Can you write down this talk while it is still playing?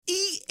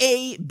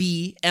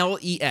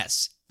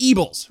E-A-B-L-E-S.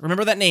 Ebles.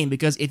 Remember that name,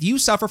 because if you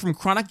suffer from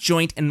chronic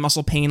joint and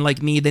muscle pain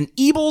like me, then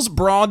Ebles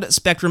Broad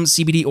Spectrum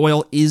CBD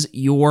Oil is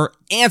your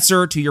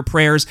answer to your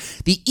prayers.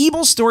 The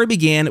Ebles story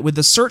began with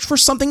the search for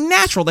something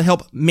natural to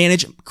help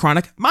manage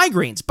chronic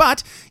migraines.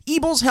 But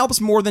Ebles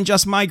helps more than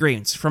just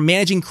migraines. From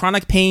managing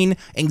chronic pain,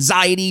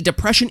 anxiety,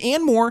 depression,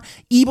 and more,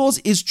 Ebles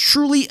is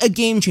truly a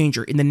game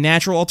changer in the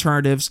natural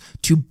alternatives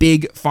to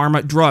big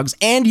pharma drugs.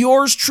 And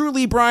yours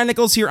truly, Brian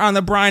Nichols, here on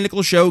The Brian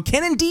Nichols Show,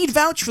 can indeed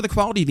vouch for the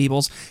quality of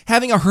Ebles.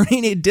 Having a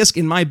herniated disc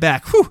in my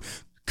back,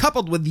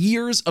 coupled with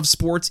years of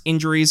sports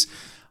injuries,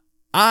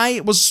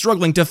 I was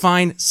struggling to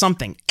find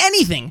something,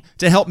 anything,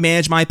 to help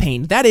manage my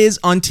pain. That is,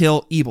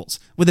 until Ebles.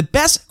 With the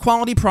best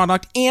quality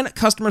product and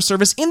customer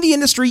service in the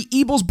industry,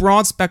 Ebles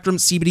Broad Spectrum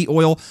CBD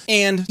Oil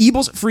and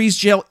Ebles Freeze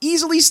Gel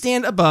easily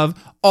stand above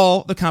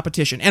all the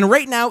competition. And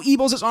right now,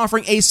 Ebles is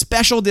offering a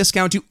special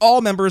discount to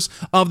all members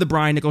of the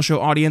Brian Nichols Show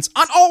audience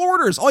on all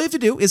orders. All you have to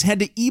do is head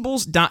to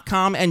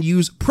Ebles.com and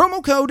use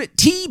promo code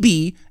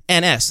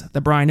TBNS, the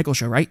Brian Nichols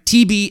Show, right?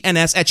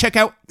 TBNS at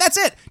checkout. That's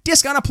it.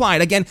 Discount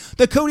applied. Again,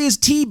 the code is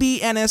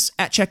TBNS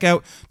at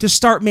checkout to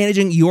start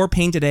managing your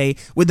pain today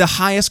with the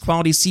highest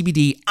quality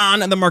CBD on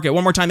the market.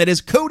 One more time, that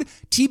is code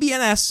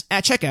TBNS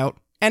at checkout.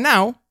 And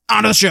now,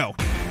 on to the show.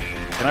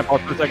 Can I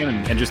pause for a second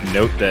and just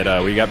note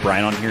that we got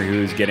Brian on here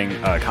who's getting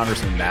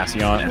Congressman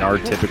Massey on, and our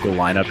typical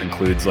lineup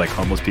includes like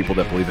homeless people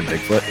that believe in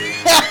Bigfoot.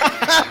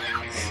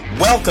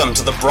 Welcome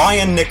to the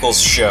Brian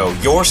Nichols Show,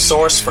 your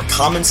source for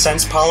common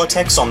sense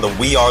politics on the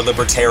We Are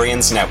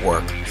Libertarians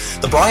Network.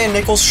 The Brian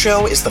Nichols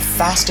Show is the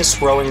fastest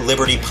growing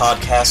liberty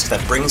podcast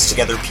that brings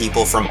together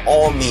people from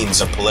all means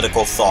of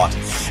political thought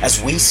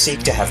as we seek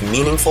to have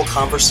meaningful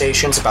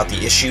conversations about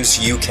the issues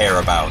you care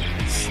about.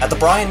 At the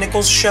Brian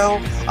Nichols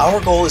Show,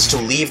 our goal is to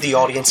leave the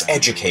audience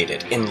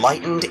educated,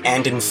 enlightened,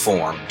 and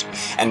informed.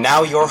 And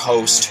now your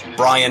host,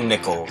 Brian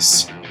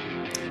Nichols.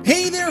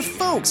 Hey there,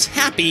 folks.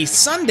 Happy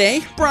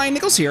Sunday. Brian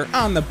Nichols here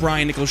on The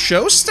Brian Nichols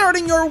Show,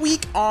 starting your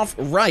week off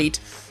right.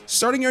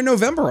 Starting your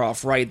November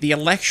off right. The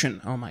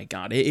election. Oh my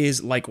God. It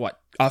is like, what,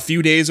 a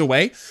few days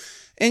away?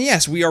 And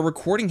yes, we are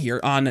recording here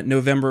on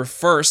November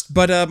 1st,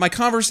 but my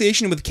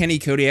conversation with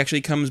Cody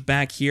actually comes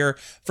back here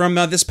from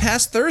this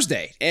past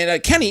Thursday.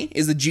 And Kenny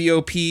is the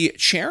GOP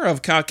chair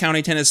of Cocke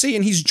County, Tennessee,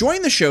 and he's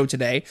joined the show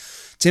today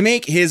to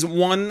make his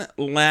one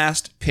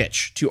last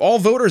pitch to all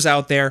voters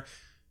out there.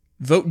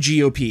 Vote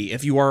GOP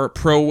if you are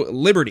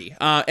pro-liberty.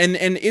 And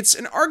it's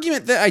an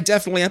argument that I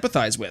definitely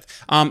empathize with.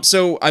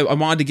 So I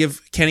wanted to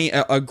give Kenny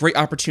a great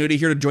opportunity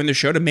here to join the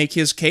show to make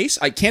his case.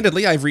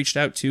 Candidly, I've reached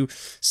out to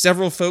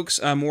several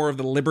folks more of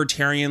the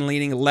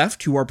libertarian-leaning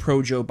left who are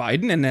pro-Joe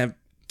Biden and have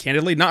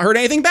candidly not heard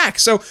anything back.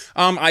 So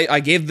I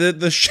gave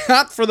the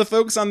shot for the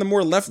folks on the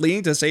more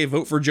left-leaning to say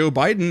vote for Joe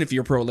Biden if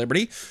you're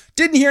pro-liberty.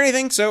 Didn't hear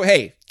anything, so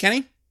hey,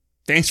 Kenny,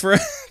 thanks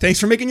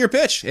for making your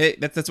pitch. Hey,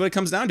 that's what it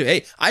comes down to.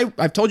 Hey,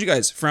 I've told you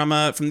guys from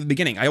the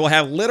beginning, I will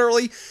have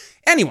literally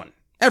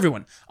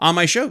everyone on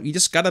my show. You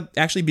just gotta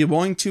actually be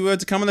willing to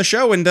come on the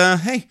show. And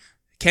hey,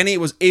 Kenny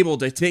was able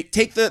to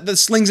take the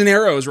slings and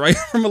arrows right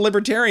from a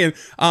libertarian,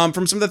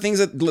 from some of the things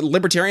that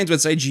libertarians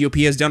would say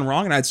GOP has done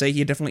wrong, and I'd say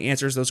he definitely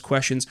answers those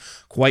questions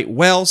quite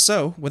well.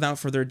 So without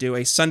further ado,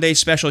 a Sunday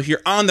special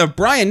here on the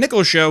Brian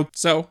Nichols Show.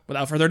 So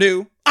without further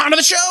ado, on to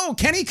the show.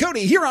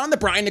 Cody here on the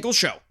Brian Nichols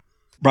Show.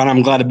 Brian,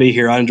 I'm glad to be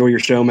here. I enjoy your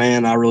show,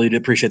 man. I really do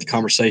appreciate the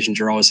conversations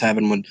you're always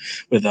having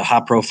with the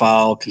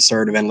high-profile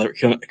conservative and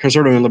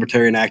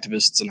libertarian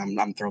activists, and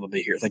I'm thrilled to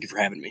be here. Thank you for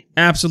having me.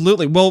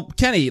 Absolutely. Well,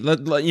 Kenny,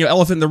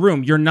 elephant in the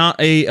room. You're not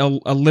a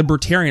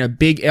libertarian, a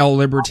big L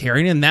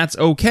libertarian, and that's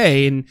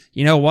okay. And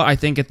you know what? I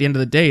think at the end of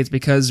the day, it's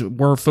because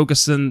we're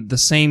focused on the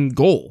same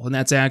goal, and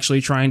that's actually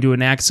trying to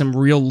enact some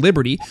real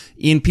liberty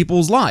in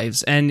people's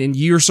lives. And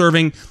you're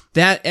serving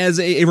that as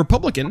a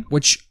Republican,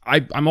 which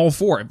I'm all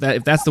for.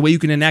 If that's the way you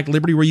can enact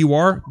liberty where you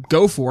are,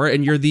 go for it.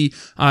 And you're the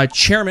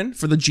chairman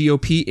for the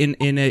GOP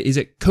in is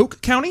it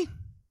Cocke County?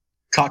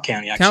 Cocke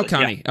County, actually. Cocke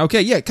County. Yeah.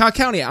 Okay, yeah, Cocke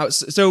County.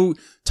 So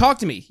talk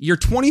to me. You're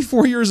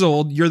 24 years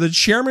old. You're the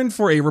chairman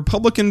for a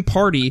Republican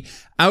party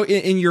out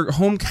in your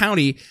home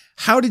county.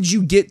 How did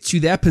you get to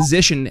that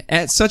position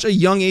at such a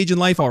young age in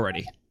life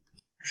already?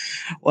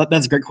 Well,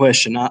 that's a great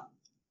question.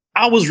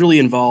 I was really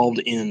involved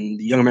in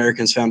the Young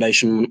Americans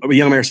Foundation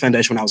when I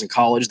was in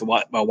college, the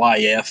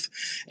YF,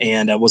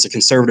 and I was a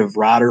conservative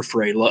writer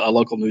for a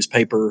local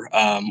newspaper,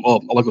 a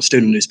local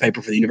student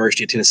newspaper for the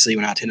University of Tennessee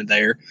when I attended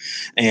there.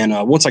 And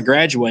once I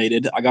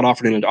graduated, I got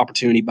offered an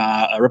opportunity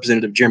by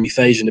Representative Jeremy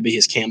Faison to be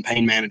his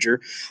campaign manager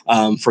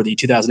for the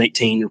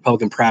 2018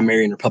 Republican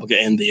primary and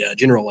the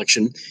general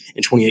election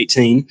in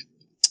 2018.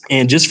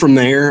 And just from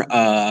there,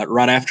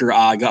 right after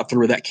I got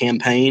through with that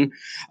campaign,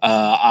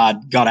 I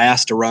got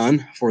asked to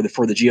run for the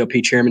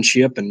GOP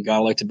chairmanship and got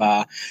elected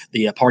by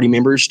the party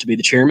members to be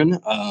the chairman.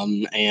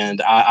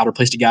 And I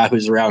replaced a guy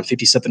who's around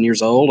 50-something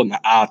years old, and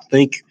I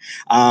think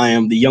I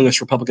am the youngest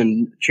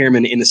Republican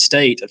chairman in the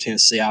state of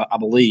Tennessee. I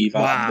believe.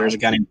 Wow. There's a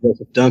guy named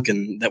Joseph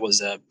Duncan that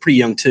was pretty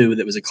young too.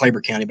 That was at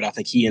Claiborne County, but I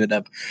think he ended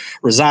up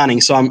resigning.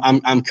 So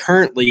I'm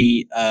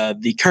currently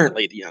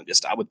the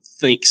youngest. I would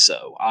think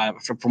so.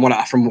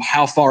 From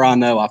how far I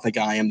know, I think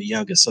I am the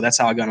youngest. So that's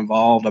how I got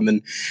involved. I've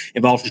been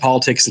involved in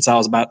politics since I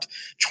was about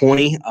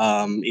 20,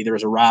 either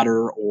as a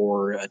writer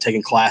or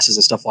taking classes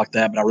and stuff like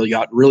that. But I really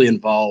got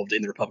involved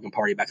in the Republican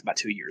Party back about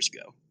 2 years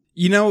ago.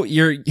 You know,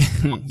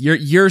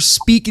 you're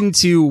speaking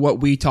to what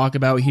we talk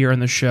about here on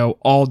the show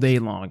all day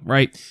long,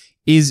 right?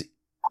 Is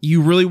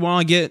you really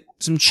want to get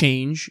some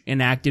change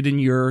enacted in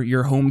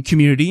your home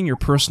community and your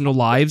personal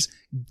lives,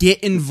 get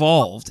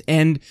involved.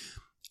 And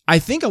I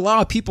think a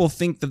lot of people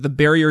think that the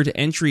barrier to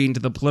entry into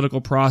the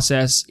political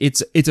process,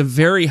 it's a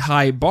very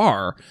high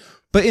bar,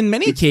 but in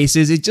many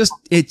cases, it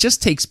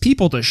just takes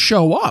people to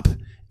show up.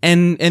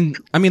 And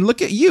I mean,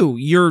 look at you.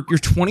 You're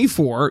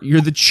 24.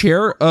 You're the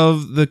chair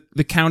of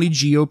the county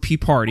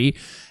GOP party,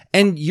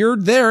 and you're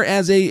there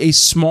as a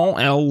small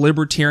L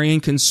libertarian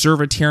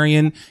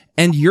conservatarian,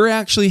 and you're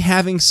actually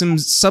having some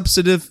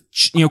substantive,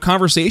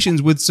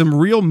 conversations with some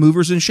real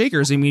movers and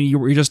shakers. I mean,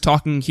 you're just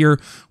talking here.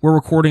 We're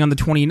recording on the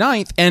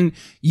 29th, and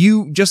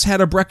you just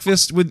had a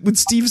breakfast with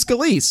Steve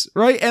Scalise,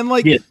 right? And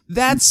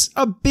That's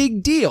a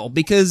big deal,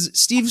 because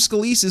Steve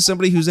Scalise is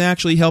somebody who's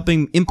actually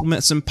helping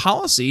implement some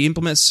policy,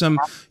 implement some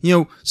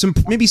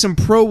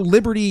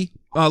pro-liberty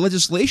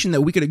legislation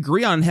that we could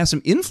agree on and have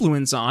some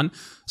influence on.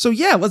 So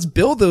yeah, let's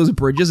build those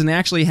bridges and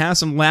actually have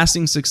some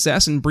lasting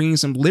success in bringing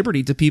some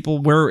liberty to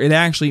people where it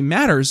actually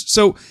matters.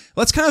 So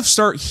let's kind of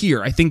start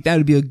here. I think that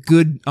would be a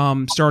good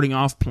starting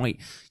off point.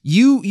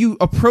 You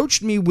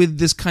approached me with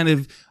this kind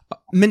of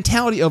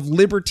mentality of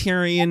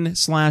libertarian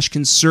 /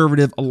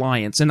 conservative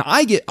alliance. And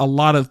I get a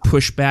lot of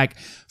pushback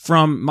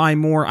from my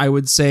more, I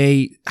would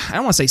say, I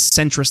don't want to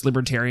say centrist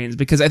libertarians,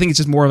 because I think it's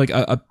just more like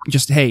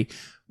hey,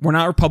 we're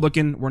not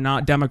Republican, we're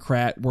not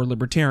Democrat, we're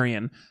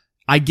libertarian.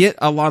 I get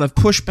a lot of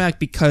pushback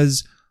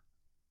because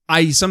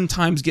I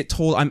sometimes get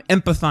told I'm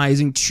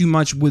empathizing too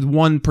much with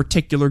one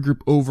particular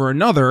group over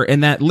another,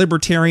 and that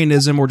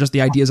libertarianism or just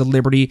the ideas of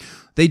liberty,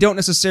 they don't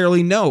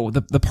necessarily know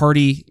the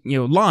party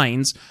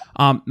lines.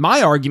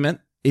 My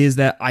argument is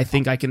that I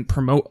think I can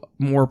promote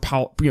more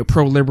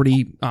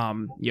pro-liberty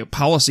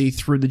policy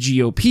through the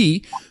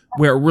GOP,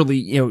 where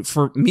really,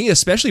 for me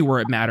especially,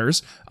 where it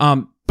matters.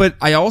 But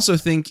I also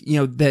think,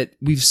 that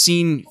we've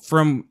seen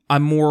from a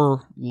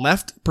more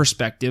left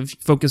perspective,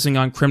 focusing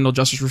on criminal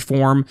justice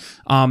reform,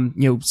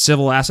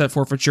 civil asset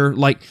forfeiture,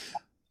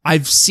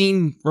 I've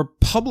seen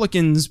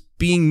Republicans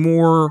being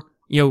more,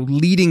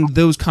 leading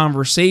those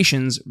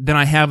conversations than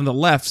I have on the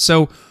left.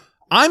 So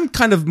I'm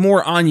kind of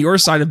more on your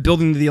side of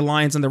building the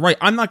alliance on the right.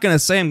 I'm not going to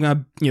say I'm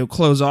going to,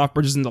 close off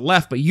bridges in the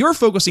left, but you're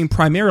focusing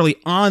primarily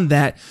on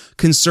that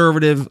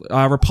conservative,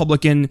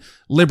 Republican,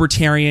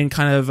 libertarian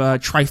kind of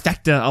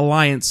trifecta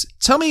alliance.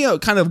 Tell me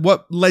kind of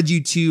what led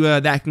you to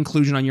that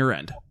conclusion on your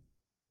end.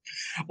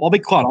 Well, I'll be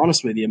quite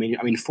honest with you.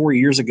 I mean, 4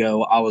 years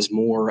ago, I was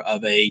more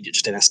of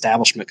just an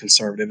establishment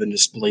conservative and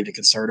just believed in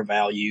conservative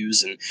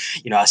values, and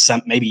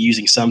maybe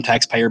using some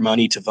taxpayer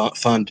money to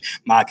fund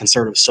my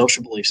conservative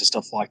social beliefs and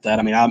stuff like that.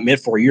 I mean, I admit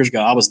 4 years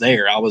ago, I was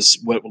there. I was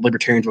what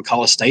libertarians would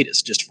call a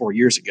statist just 4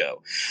 years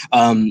ago.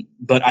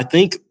 But I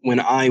think when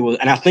I was,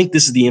 and I think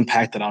this is the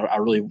impact that I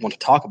really want to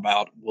talk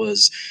about,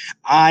 was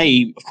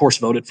I, of course,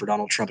 voted for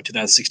Donald Trump in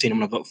 2016. I'm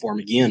going to vote for him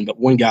again. But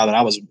one guy that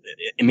I was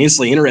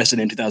immensely interested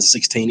in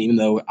 2016, even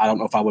though I don't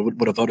know if I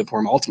would have voted for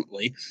him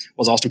ultimately,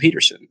 was Austin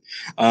Peterson,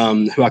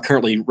 who I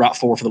currently write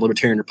for the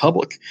Libertarian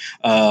Republic.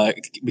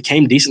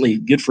 Became decently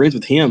good friends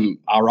with him,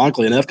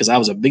 ironically enough, because I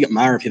was a big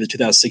admirer of him in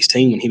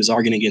 2016 when he was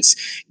arguing against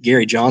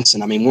Gary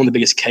Johnson. I mean, one of the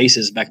biggest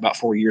cases back about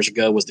 4 years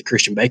ago was the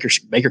Christian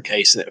Baker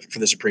case for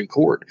the Supreme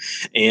Court.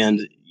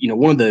 And,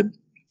 one of the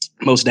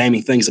most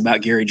damning things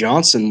about Gary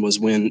Johnson was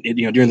when,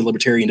 during the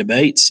libertarian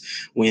debates,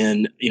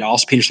 when,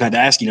 Austin Peterson had to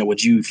ask,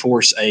 would you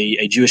force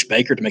a Jewish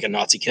baker to make a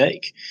Nazi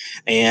cake?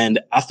 And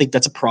I think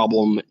that's a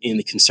problem in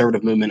the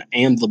conservative movement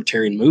and the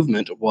libertarian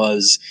movement,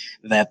 was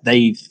that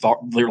they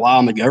rely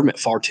on the government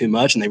far too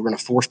much, and they were going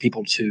to force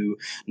people to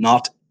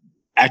not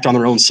act on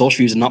their own social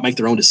views and not make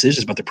their own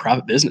decisions about their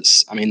private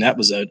business. I mean, that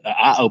was an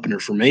eye opener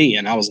for me.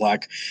 And I was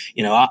like,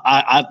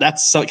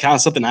 that's kind of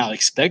something I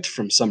expect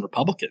from some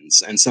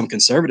Republicans and some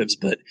conservatives.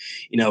 But,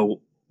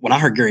 when I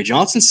heard Gary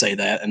Johnson say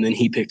that, and then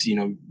he picked,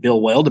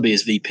 Bill Weld to be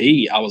his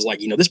VP, I was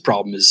like, this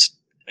problem is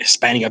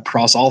spanning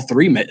across all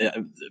three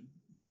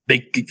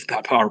big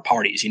power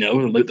parties,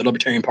 the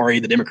Libertarian Party,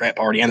 the Democrat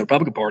Party, and the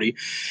Republican Party.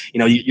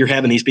 You're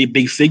having these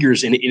big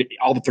figures in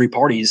all the three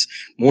parties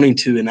wanting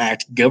to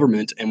enact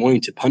government and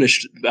wanting to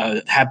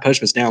have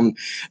punishments down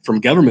from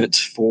government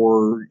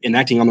for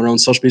enacting on their own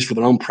social beliefs, for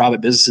their own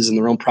private businesses and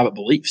their own private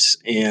beliefs.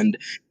 And,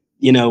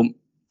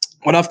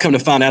 what I've come to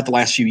find out the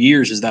last few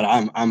years is that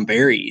I'm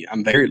very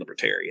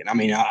libertarian. I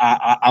mean,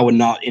 I would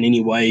not in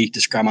any way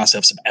describe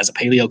myself as a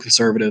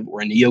paleoconservative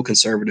or a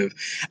neoconservative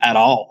at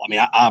all. I mean,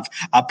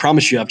 I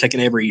promise you, I've taken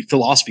every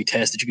philosophy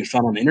test that you can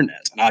find on the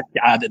internet,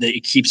 and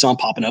it keeps on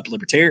popping up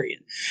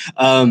libertarian.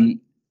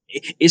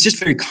 It's just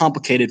very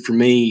complicated for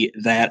me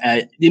that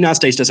the United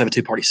States does have a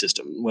two-party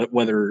system.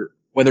 Whether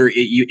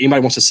anybody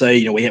wants to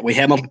say, we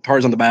have multiple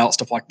parties on the ballot,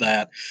 stuff like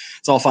that,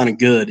 it's all fine and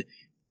good.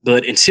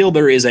 But until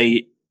there is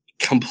a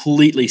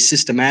completely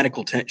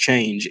systematical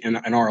change in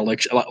our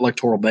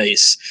electoral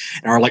base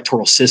and our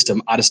electoral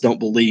system, I just don't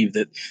believe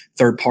that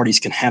third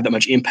parties can have that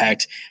much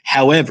impact.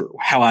 However,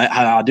 how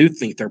I do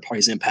think third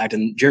parties impact,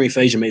 and Jeremy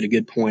Fajan made a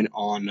good point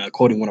on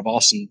quoting one of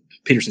Austin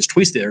Peterson's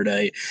tweets the other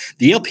day,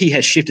 the LP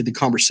has shifted the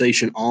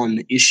conversation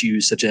on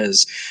issues such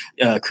as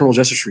criminal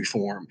justice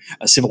reform,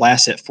 civil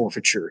asset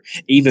forfeiture,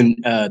 even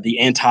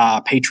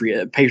the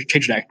Patriot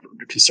Act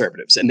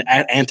conservatives and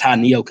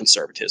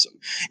anti-neoconservatism.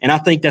 And I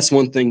think that's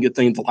one good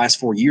thing the last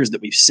 4 years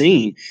that we've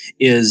seen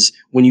is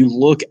when you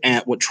look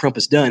at what Trump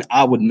has done,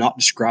 I would not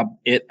describe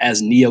it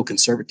as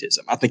neoconservatism.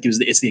 I think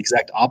it's the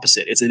exact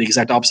opposite. It's the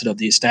exact opposite of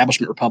the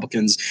establishment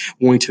Republicans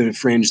wanting to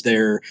infringe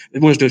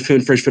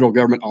federal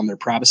government on their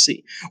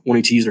privacy,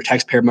 wanting to use their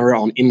taxpayer money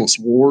on endless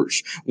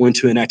wars, wanting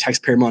to enact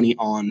taxpayer money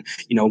on,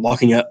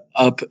 locking up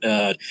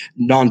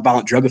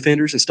nonviolent drug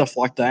offenders and stuff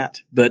like that.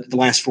 But the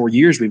last 4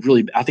 years,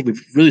 I think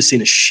we've really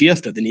seen a shift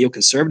of the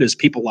neoconservatives,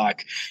 people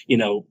like,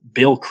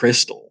 Bill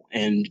Kristol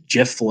and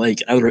Jeff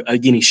Flake,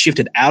 again, he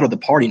shifted out of the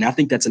party. And I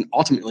think that's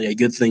ultimately a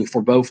good thing for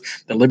both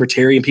the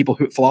libertarian people,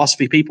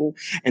 philosophy people,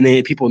 and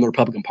the people in the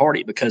Republican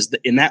Party, because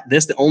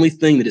that's the only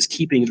thing that is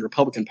keeping the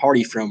Republican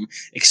Party from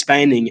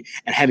expanding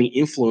and having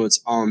influence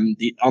on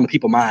the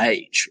people my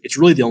age. It's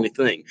really the only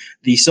thing.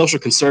 The social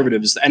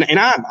conservatives, and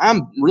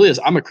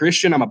I'm a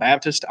Christian, I'm a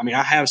Baptist. I mean,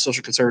 I have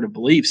social conservative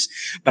beliefs,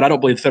 but I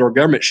don't believe the federal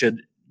government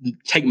should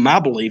take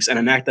my beliefs and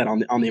enact that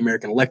on the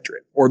American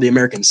electorate or the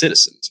American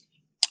citizens.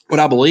 What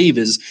I believe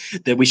is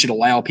that we should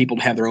allow people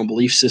to have their own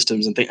belief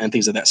systems and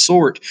things of that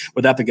sort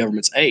without the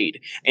government's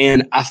aid.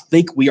 And I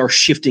think we are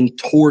shifting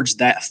towards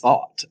that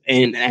thought.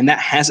 And that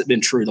hasn't been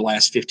true the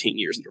last 15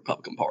 years in the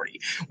Republican Party.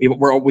 We've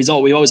always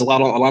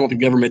allowed the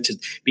government to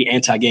be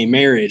anti-gay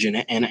marriage and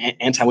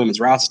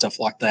anti-women's rights and stuff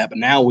like that. But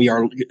now we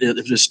are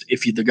just,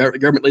 the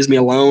government leaves me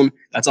alone,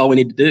 that's all we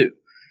need to do.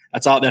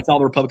 That's all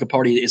the Republican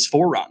Party is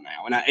for right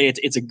now. And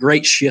it's a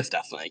great shift,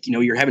 I think.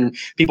 You're having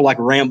people like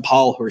Rand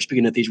Paul who are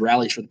speaking at these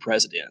rallies for the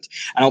president.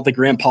 I don't think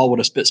Rand Paul would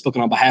have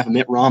spoken on behalf of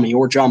Mitt Romney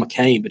or John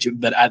McCain,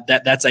 but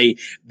that's a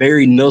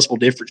very noticeable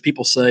difference.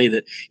 People say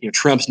that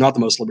Trump's not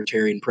the most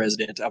libertarian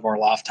president of our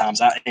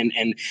lifetimes.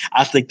 And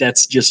I think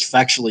that's just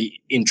factually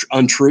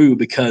untrue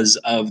because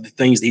of the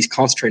things that he's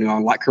concentrating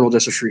on, like criminal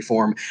justice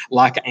reform,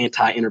 like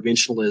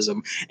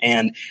anti-interventionism.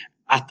 And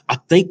I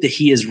think that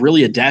he is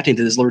really adapting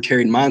to this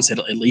libertarian mindset,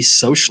 at least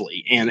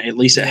socially, and at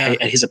least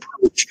at his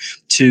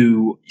approach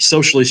to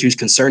social issues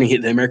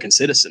concerning the American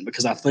citizen,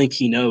 because I think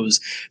he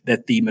knows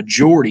that the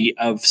majority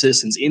of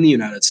citizens in the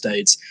United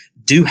States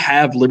do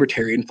have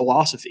libertarian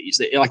philosophies.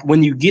 Like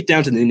when you get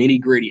down to the nitty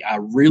gritty, I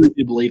really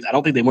do believe, I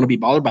don't think they want to be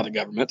bothered by the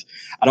government.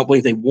 I don't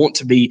believe they want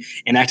to be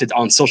enacted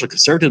on social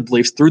conservative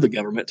beliefs through the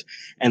government.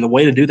 And the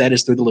way to do that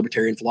is through the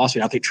libertarian philosophy.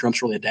 And I think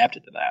Trump's really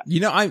adapted to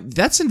that.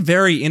 That's a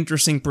very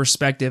interesting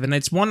perspective. And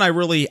it's one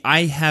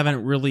I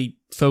haven't really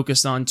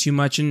focused on too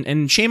much,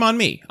 and shame on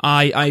me.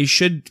 I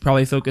should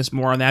probably focus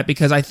more on that,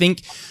 because I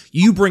think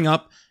you bring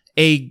up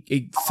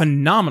a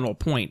phenomenal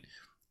point.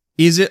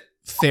 Is it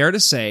fair to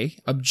say,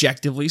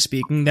 objectively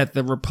speaking, that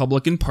the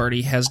Republican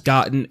Party has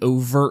gotten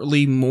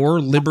overtly more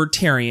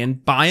libertarian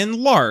by and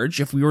large?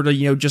 If we were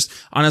to, just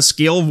on a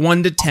scale of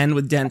 1 to 10,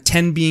 with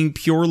 10 being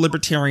pure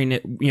libertarian,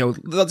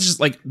 let's just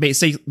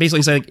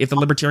basically say if the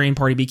Libertarian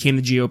Party became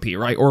the GOP,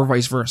 right? Or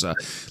vice versa.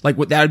 That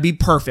would be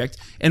perfect.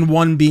 And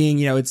 1 being,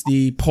 it's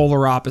the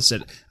polar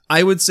opposite.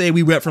 I would say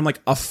we went from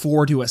a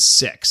 4 to a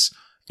 6.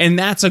 And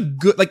that's a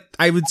good,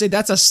 I would say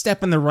that's a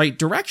step in the right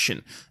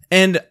direction.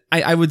 And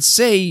I would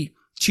say,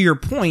 to your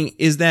point,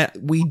 is that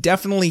we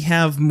definitely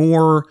have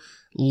more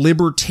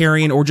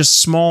libertarian or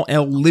just small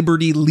L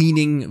liberty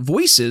leaning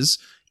voices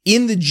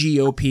in the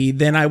GOP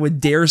than I would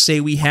dare say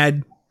we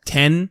had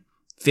 10,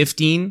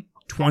 15,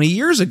 20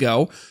 years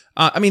ago.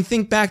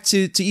 Think back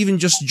to even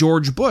just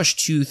George Bush,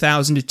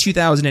 2000 to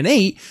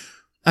 2008.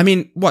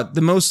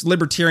 The most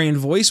libertarian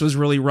voice was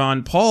really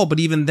Ron Paul, but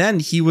even then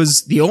he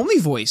was the only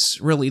voice,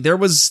 really. There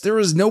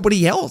was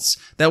nobody else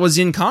that was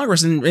in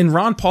Congress. And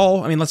Ron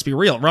Paul, let's be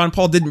real, Ron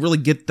Paul didn't really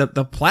get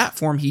the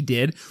platform he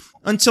did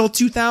until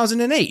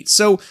 2008.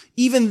 So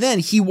even then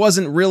he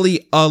wasn't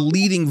really a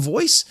leading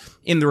voice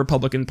in the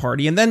Republican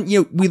Party. And then,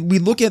 we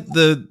look at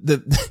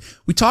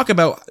we talk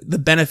about the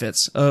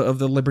benefits of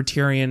the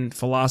libertarian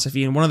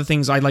philosophy. And one of the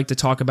things I like to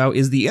talk about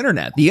is the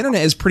internet. The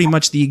internet is pretty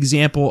much the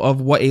example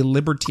of what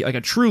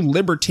a true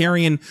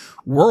libertarian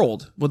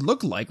world would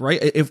look like,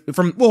 right?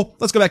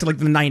 Let's go back to like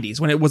the 90s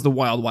when it was the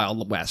wild,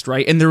 wild west,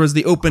 right? And there was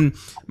the open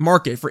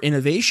market for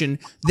innovation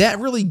that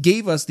really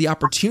gave us the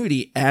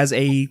opportunity as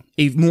a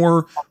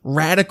more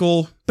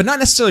radical, but not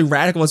necessarily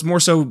radical. It's more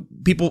so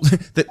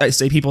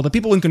the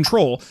people in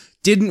control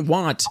didn't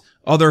want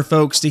other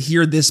folks to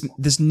hear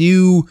this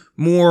new,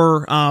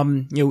 more,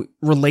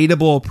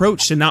 relatable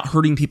approach to not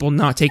hurting people,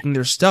 not taking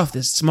their stuff,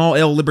 this small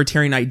L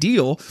libertarian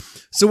ideal.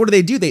 So what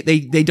do?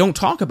 They don't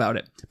talk about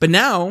it. But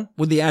now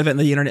with the advent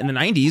of the internet in the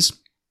 90s,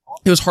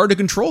 it was hard to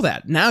control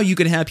that. Now you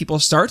can have people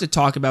start to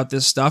talk about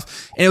this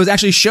stuff, and it was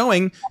actually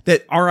showing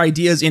that our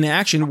ideas in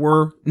action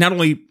were not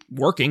only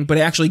working, but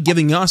actually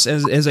giving us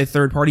as a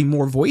third party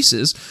more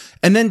voices.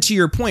 And then to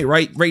your point,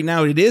 right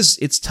now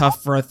it's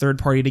tough for a third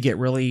party to get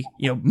really,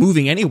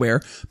 moving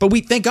anywhere. But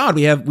thank God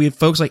we have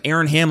folks like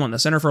Aaron Hamlin, the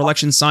Center for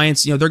Election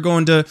Science. They're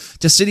going to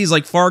cities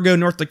like Fargo,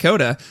 North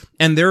Dakota,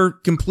 and they're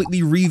completely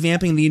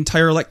revamping the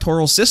entire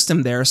electoral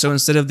system there. So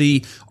instead of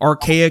the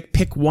archaic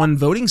pick one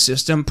voting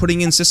system,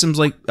 putting in systems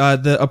like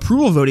the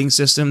approval voting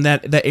system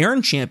that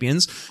Aaron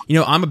champions.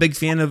 I'm a big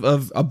fan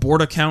of a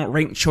board account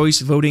ranked choice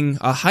voting,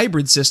 a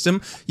hybrid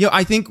system.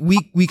 I think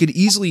we could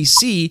easily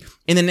see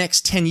in the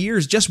next 10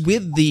 years, just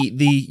with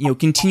the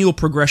continual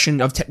progression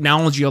of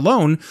technology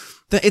alone,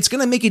 that it's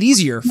going to make it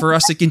easier for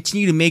us to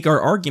continue to make our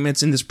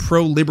arguments in this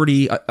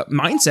pro-liberty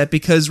mindset,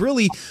 because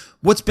really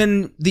what's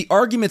been the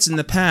arguments in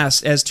the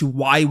past as to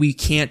why we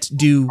can't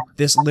do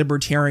this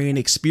libertarian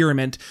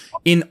experiment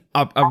in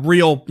a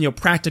real,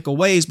 practical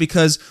ways,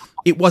 because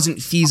it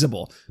wasn't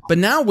feasible. But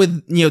now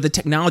with, the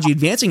technology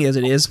advancing as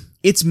it is,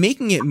 it's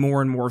making it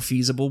more and more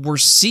feasible. We're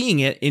seeing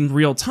it in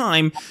real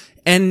time.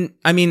 And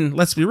I mean,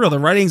 let's be real, the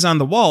writing's on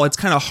the wall. It's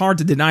kind of hard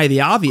to deny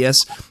the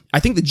obvious. I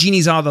think the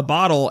genie's out of the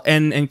bottle.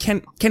 And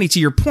Kenny, to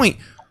your point,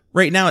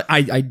 right now,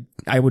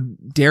 I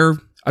would dare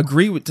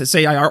agree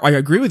I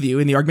agree with you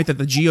in the argument that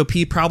the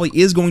GOP probably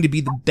is going to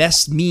be the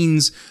best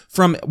means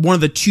from one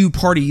of the two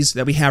parties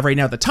that we have right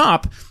now at the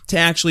top to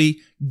actually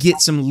get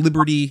some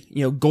liberty,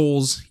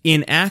 goals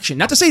in action.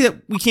 Not to say that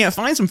we can't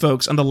find some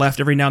folks on the left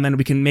every now and then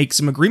we can make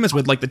some agreements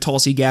with, like the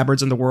Tulsi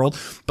Gabbards in the world,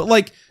 but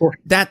like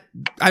that,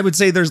 I would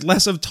say there's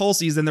less of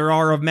Tulsis than there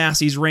are of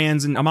Masseys,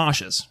 Rands, and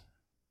Amashes.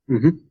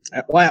 Mm-hmm.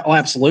 Well,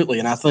 absolutely.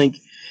 And I think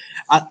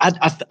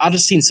I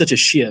just seen such a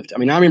shift. I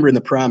mean, I remember in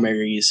the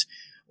primaries,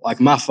 like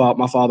my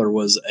father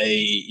was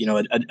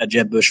a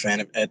Jeb Bush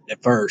fan at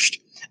first,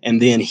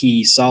 and then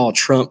he saw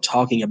Trump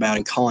talking about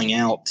and calling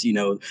out,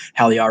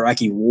 how the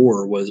Iraqi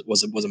war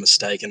was a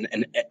mistake.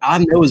 And I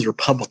know as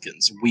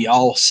Republicans, we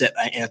all said,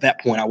 and at that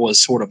point I was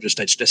sort of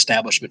just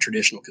establishment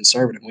traditional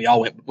conservative. We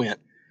all went,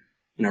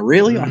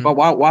 really?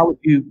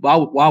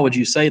 Mm-hmm. Why would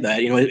you say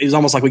that? It was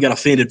almost like we got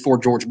offended for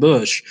George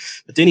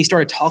Bush, but then he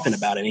started talking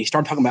about it, and he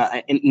started talking about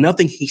it, and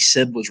nothing he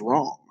said was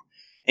wrong.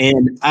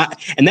 And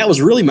that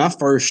was really my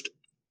first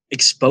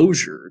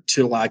exposure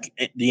to like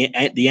the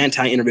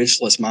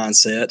anti-interventionist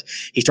mindset.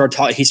 He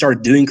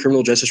started doing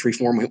criminal justice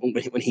reform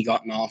when he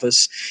got in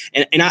office.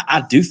 And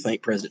I do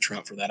thank President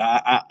Trump for that.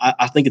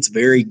 I think it's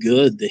very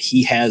good that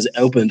he has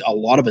opened a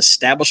lot of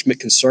establishment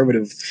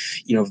conservative,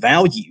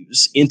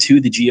 values into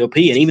the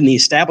GOP, and even the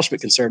establishment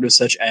conservatives,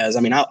 such as,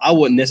 I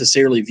wouldn't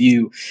necessarily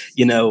view,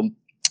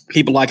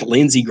 people like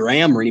Lindsey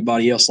Graham or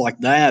anybody else like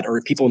that, or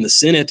people in the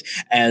Senate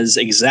as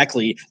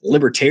exactly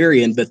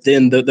libertarian. But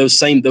then those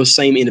same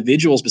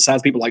individuals,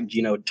 besides people like,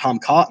 Tom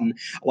Cotton,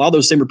 a lot of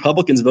those same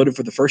Republicans voted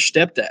for the First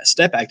Step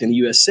Act in the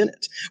U.S.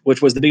 Senate,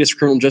 which was the biggest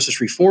criminal justice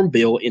reform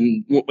bill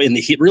in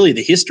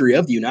the history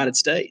of the United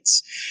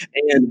States.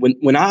 And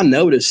when I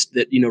noticed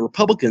that,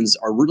 Republicans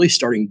are really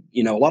starting,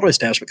 a lot of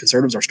establishment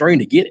conservatives are starting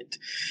to get it.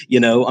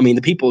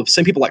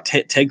 Some people like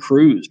Ted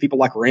Cruz, people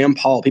like Rand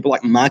Paul, people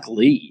like Mike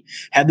Lee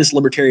have this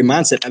libertarian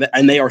mindset,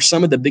 and they are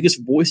some of the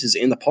biggest voices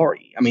in the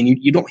party.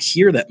 You don't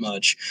hear that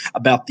much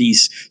about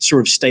these sort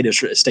of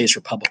statist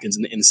Republicans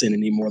in the Senate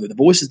anymore. The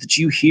voices that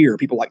you hear,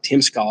 people like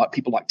Tim Scott,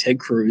 people like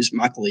Ted Cruz,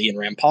 Mike Lee, and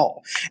Rand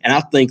Paul. And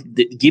I think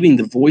that giving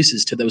the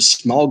voices to those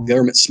small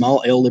government,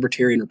 small L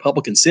libertarian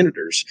Republican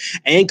senators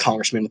and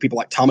congressmen, people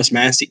like Thomas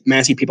Massey,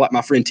 people like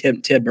my friend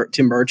Tim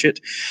Burchett,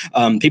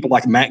 people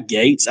like Matt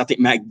Gaetz. I think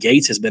Matt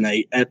Gaetz has been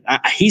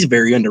he's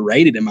very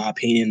underrated in my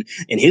opinion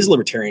in his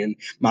libertarian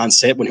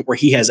mindset, where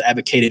he has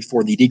advocated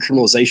for the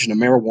decriminalization of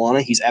marijuana.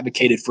 He's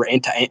advocated for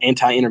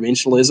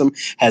anti-interventionism,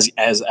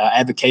 has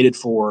advocated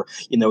for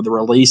the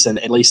release and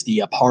at least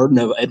the pardon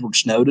of Edward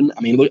Snowden.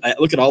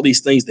 Look at all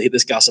these things that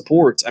this guy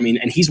supports.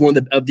 And he's one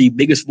of the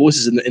biggest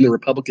voices in the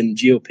Republican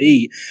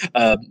GOP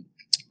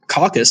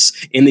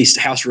caucus in these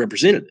House of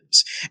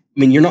Representatives. I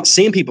mean, you're not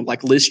seeing people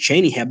like Liz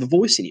Cheney have the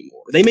voice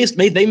anymore. They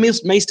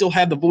may still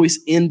have the voice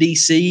in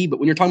D.C., but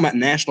when you're talking about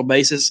national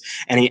basis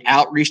and an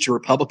outreach to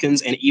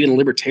Republicans and even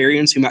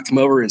libertarians who might come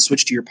over and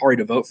switch to your party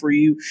to vote for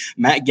you,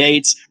 Matt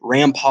Gaetz,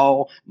 Rand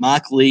Paul,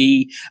 Mike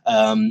Lee,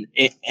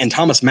 and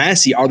Thomas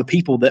Massey are the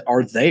people that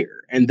are there.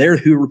 And they're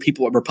who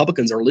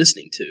Republicans are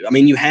listening to. I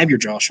mean, you have your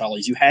Josh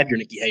Hawleys, you have your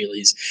Nikki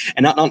Haley's,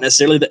 and not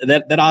necessarily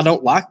that I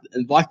don't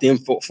like them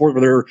for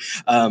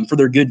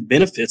their good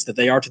benefits that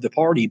they are to the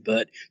party,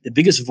 but the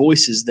biggest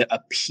voices that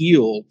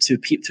appeal to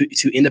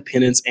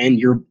independents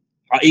and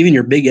even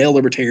your big L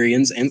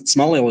libertarians and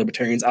small L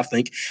libertarians, I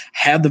think,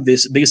 have the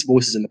biggest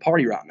voices in the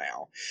party right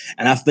now.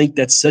 And I think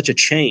that's such a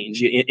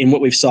change in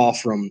what we saw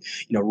from,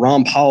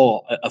 Ron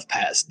Paul of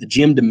past, the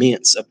Jim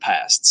DeMints of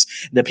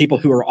pasts, the people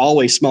who are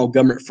always small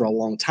government for a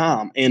long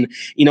time. And,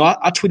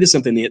 I tweeted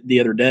something the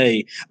other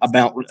day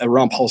about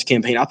Ron Paul's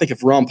campaign. I think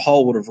if Ron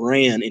Paul would have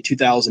ran in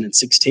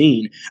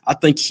 2016, I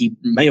think he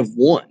may have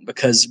won,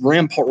 because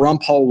Ron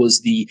Paul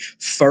was the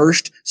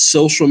first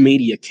social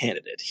media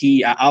candidate.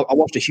 I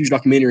watched a huge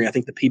documentary, I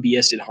think the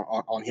PBS did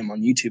on him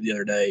on YouTube the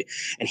other day,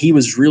 and he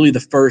was really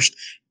the first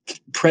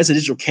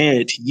presidential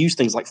candidate to use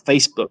things like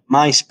Facebook,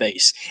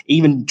 MySpace,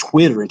 even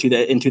Twitter in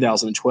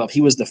 2012.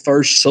 He was the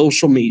first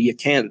social media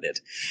candidate.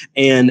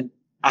 And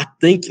I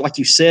think, like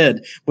you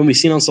said, when we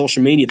see it on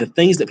social media, the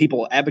things that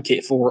people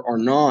advocate for are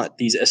not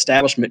these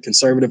establishment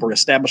conservative or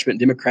establishment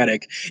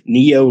democratic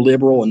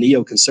neoliberal and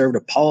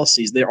neoconservative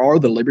policies. There are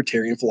the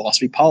libertarian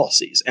philosophy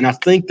policies. And I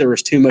think there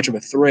is too much of a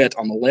threat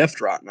on the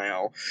left right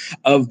now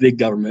of big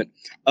government,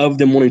 of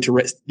them wanting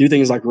to do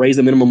things like raise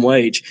the minimum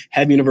wage,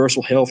 have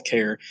universal health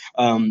care,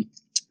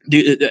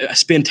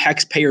 spend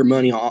taxpayer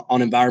money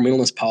on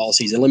environmentalist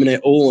policies, eliminate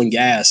oil and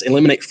gas,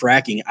 eliminate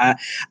fracking.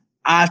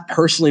 I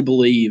personally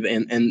believe,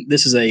 and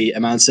this is a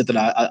mindset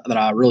that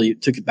I really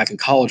took it back in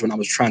college when I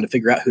was trying to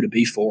figure out who to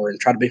be for and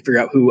try to figure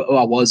out who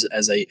I was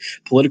as a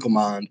political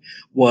mind,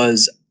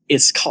 was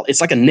it's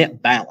like a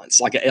net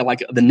balance, like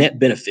the net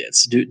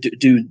benefits.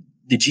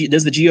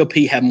 Does the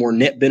GOP have more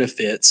net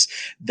benefits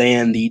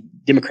than the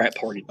Democrat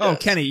Party does? Oh,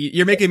 Kenny,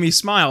 you're making me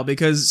smile,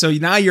 because so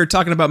now you're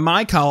talking about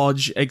my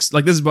college.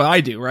 Like, this is what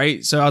I do,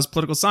 right? So I was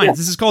political science.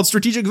 Yeah. This is called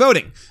strategic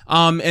voting.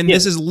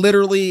 This is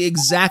literally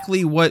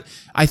exactly what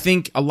I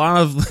think a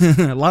lot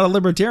of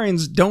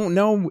libertarians don't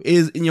know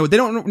is, they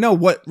don't know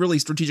what really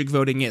strategic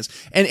voting is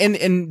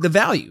and the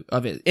value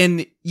of it.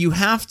 And you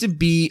have to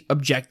be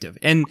objective,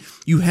 and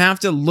you have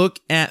to look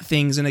at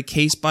things in a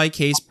case by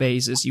case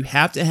basis. You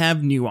have to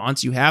have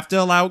nuance. You have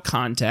to allow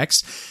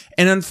context.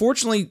 And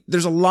unfortunately,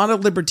 there's a lot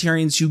of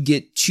libertarians who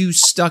get too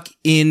stuck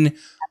in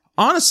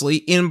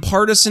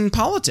partisan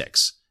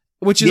politics,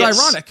 which is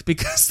ironic,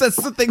 because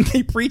that's the thing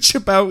they preach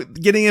about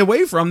getting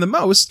away from the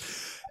most.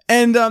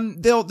 And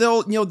they'll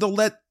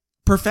let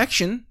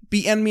perfection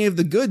be enemy of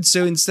the good.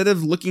 So instead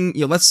of looking,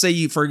 let's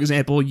say, for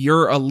example,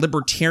 you're a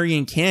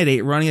libertarian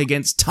candidate running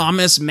against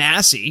Thomas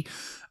Massey,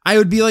 I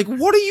would be like,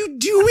 what are you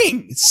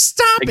doing?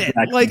 Stop it.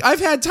 Like, I've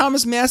had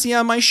Thomas Massey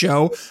on my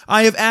show.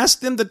 I have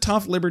asked him the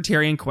tough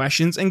libertarian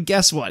questions, and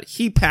guess what?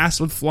 He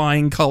passed with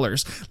flying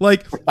colors.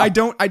 Like, I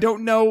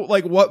don't know,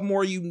 like, what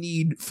more you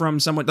need from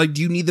someone. Like,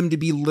 do you need them to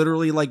be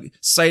literally, like,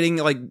 citing,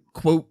 like,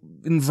 quote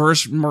in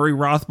verse Murray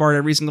Rothbard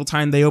every single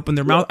time they open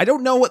their mouth? I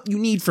don't know what you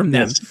need from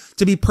them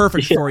to be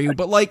perfect for you.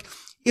 But, like,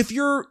 if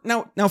you're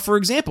now, for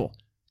example,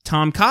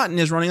 Tom Cotton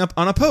is running up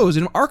unopposed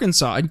in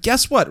Arkansas. And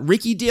guess what?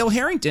 Ricky Dale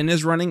Harrington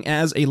is running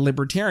as a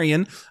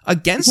libertarian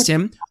against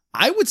him.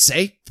 I would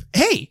say,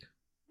 hey,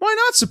 why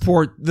not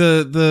support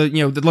the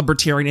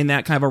libertarian in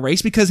that kind of a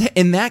race? Because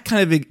in that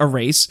kind of a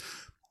race,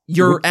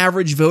 your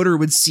average voter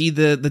would see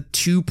the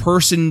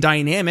two-person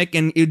dynamic,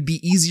 and it'd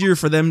be easier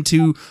for them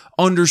to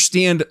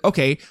understand,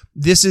 okay,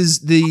 this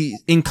is the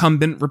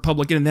incumbent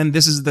Republican, and then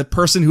this is the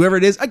person, whoever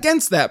it is,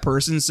 against that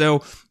person.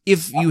 So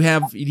if you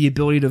have the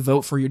ability to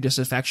vote for your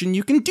disaffection,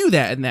 you can do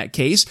that in that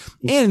case.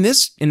 And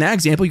in that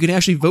example, you can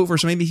actually vote for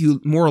somebody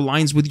who more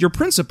aligns with your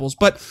principles.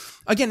 But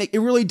again, it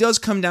really does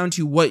come down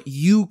to what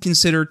you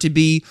consider to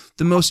be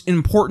the most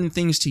important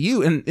things to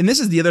you. And this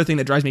is the other thing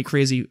that drives me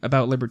crazy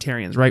about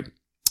libertarians, right?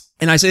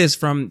 And I say this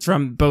from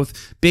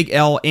both big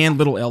L and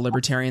little L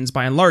libertarians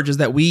by and large, is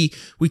that we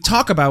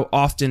talk about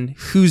often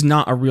who's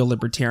not a real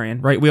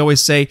libertarian, right? We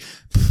always say,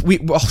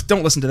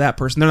 don't listen to that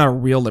person. They're not a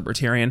real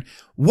libertarian.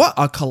 What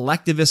a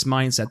collectivist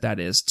mindset that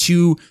is,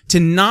 to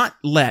not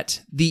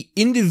let the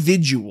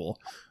individual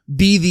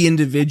be the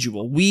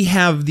individual. We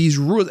have these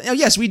rules. Now,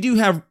 yes, we do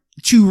have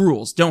 2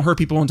 rules. Don't hurt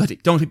people and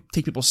don't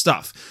take people's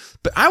stuff.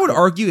 But I would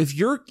argue, if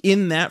you're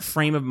in that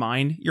frame of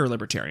mind, you're a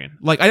libertarian.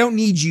 Like, I don't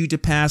need you to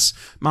pass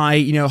my,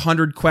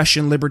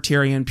 100-question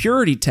libertarian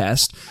purity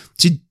test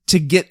to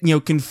get,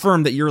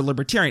 confirmed that you're a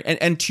libertarian.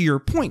 And to your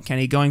point,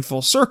 Kenny, going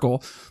full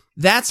circle,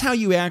 that's how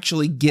you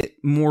actually get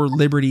more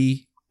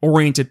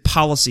liberty-oriented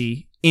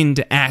policy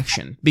into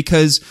action.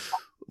 Because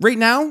right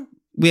now,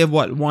 we have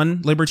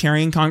one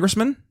libertarian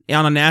congressman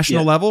on a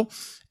national level.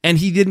 And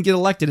he didn't get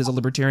elected as a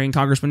libertarian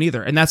congressman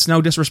either. And that's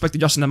no disrespect to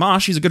Justin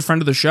Amash. He's a good friend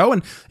of the show.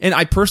 And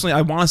I personally,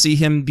 I want to see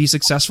him be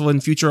successful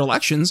in future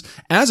elections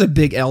as a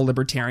big L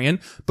libertarian.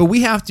 But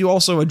we have to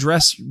also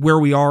address where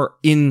we are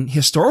in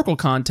historical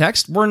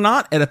context. We're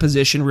not at a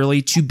position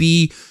really to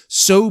be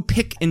so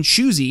pick and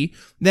choosy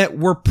that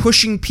we're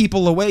pushing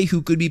people away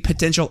who could be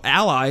potential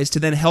allies to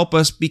then help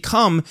us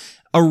become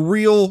a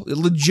real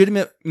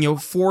legitimate,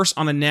 force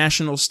on a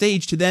national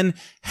stage to then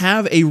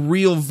have a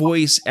real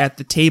voice at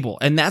the table.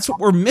 And that's what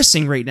we're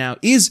missing right now,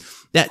 is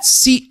that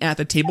seat at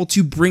the table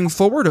to bring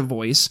forward a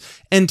voice.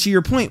 And to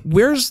your point,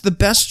 where's the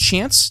best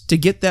chance to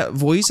get that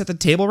voice at the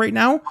table right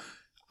now?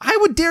 I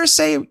would dare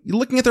say,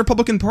 looking at the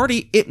Republican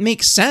Party, it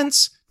makes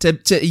sense to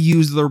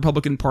use the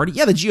Republican Party.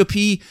 Yeah, the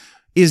GOP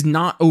is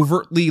not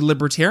overtly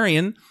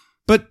libertarian,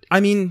 but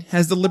I mean,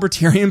 has the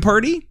Libertarian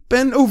Party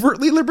been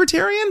overtly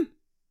libertarian?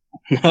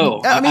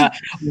 No, I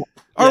mean,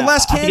 our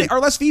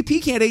last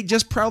VP candidate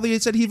just proudly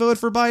said he voted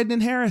for Biden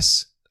and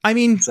Harris. I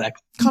mean,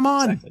 exactly. Come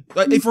on.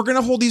 Exactly. If we're going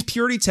to hold these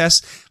purity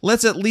tests,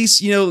 let's at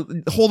least,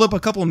 hold up a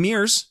couple of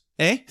mirrors,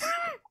 eh?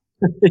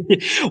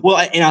 Well,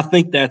 and I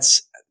think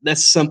that's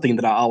something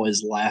that I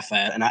always laugh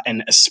at,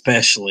 and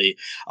especially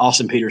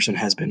Austin Peterson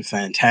has been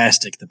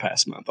fantastic the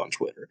past month on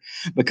Twitter,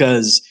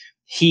 because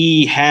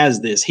he has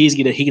this. He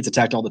gets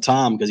attacked all the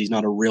time because he's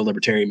not a real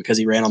libertarian, because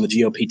he ran on the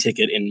GOP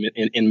ticket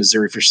in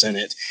Missouri for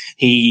Senate.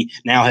 He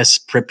now has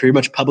pretty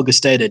much publicly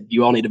stated,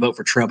 you all need to vote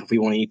for Trump if we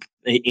want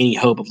any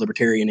hope of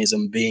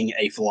libertarianism being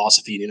a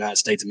philosophy in the United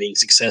States and being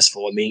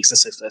successful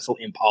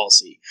in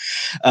policy.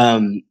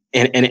 And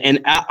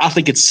I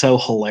think it's so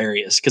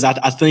hilarious, because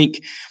I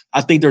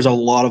think there's a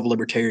lot of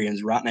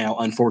libertarians right now,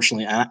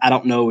 unfortunately. I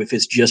don't know if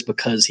it's just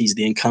because he's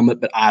the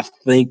incumbent, but I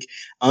think,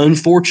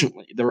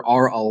 unfortunately, there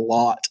are a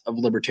lot of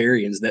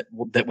libertarians that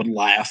would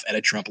laugh at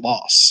a Trump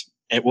loss.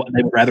 They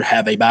would rather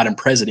have a Biden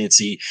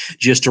presidency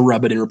just to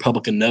rub it in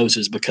Republican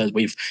noses because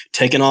we've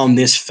taken on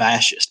this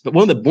fascist. But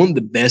one of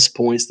the best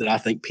points that I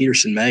think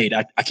Peterson made,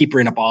 I keep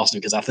bringing up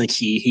Austin because I think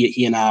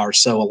he and I are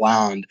so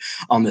aligned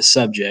on this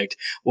subject,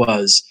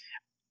 was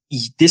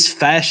this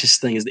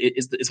fascist thing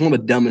is one of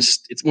the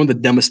dumbest. It's one of the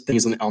dumbest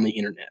things on the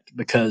internet,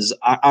 because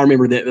I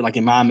remember that, like,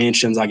 in my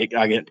mentions, I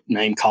get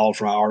name called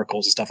for my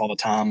articles and stuff all the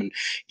time,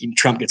 and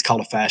Trump gets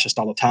called a fascist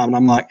all the time, and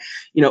I'm like,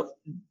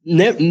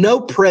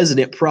 no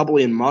president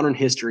probably in modern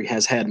history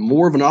has had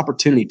more of an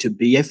opportunity to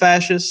be a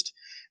fascist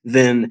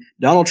than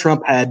Donald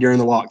Trump had during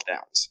the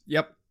lockdowns.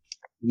 Yep.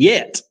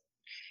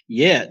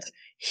 Yet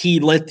he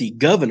let the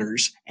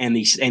governors and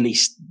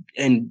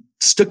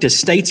stuck to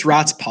states'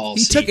 rights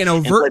policy. He took an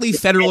overtly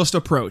federalist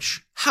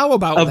approach. How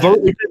about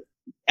that?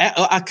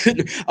 I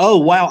couldn't. Oh,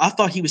 wow. I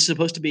thought he was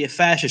supposed to be a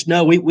fascist.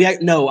 No,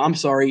 no, I'm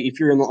sorry. If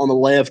you're on the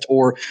left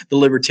or the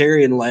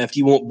libertarian left,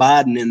 you want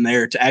Biden in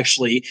there to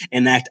actually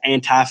enact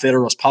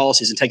anti-federalist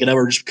policies and take it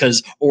over just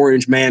because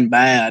Orange Man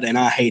bad and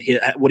I hate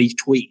what he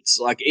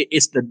tweets. Like,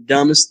 it's the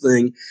dumbest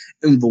thing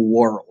in the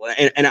world.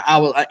 And I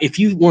will, if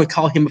you want to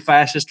call him a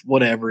fascist,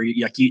 whatever,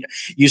 you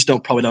just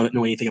probably don't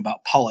know anything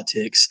about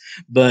politics,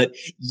 but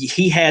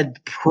he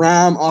had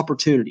prime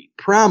opportunity.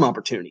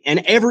 And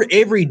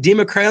every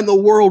Democrat in the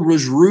world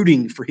was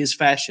rooting for his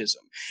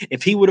fascism.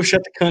 If he would have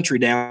shut the country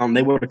down,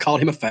 they would have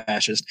called him a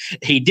fascist.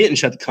 He didn't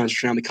shut the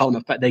country down. They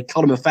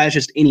called him a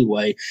fascist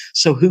anyway.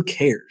 So who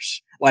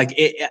cares? Like,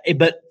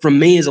 but from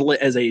me as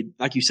a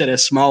like you said, a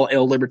small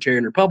L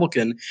libertarian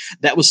Republican,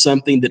 that was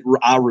something that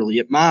I really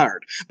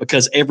admired,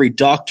 because every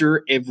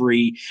doctor,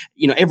 every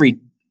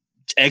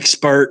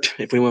expert,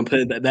 if we want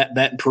to put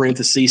that in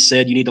parentheses,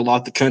 said you need to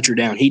lock the country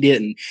down. He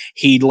didn't.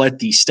 He let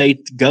the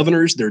state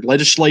governors, their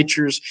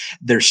legislatures,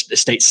 their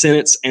state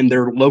senates, and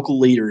their local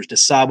leaders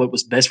decide what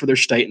was best for their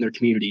state and their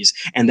communities.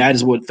 And that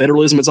is what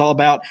federalism is all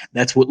about.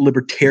 That's what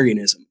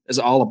libertarianism is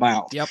all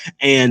about. Yep.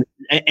 And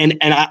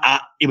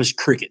it was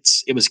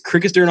crickets. It was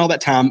crickets during all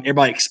that time.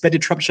 Everybody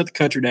expected Trump to shut the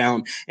country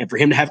down and for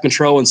him to have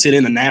control and sit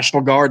in the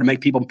National Guard to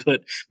make people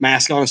put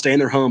masks on and stay in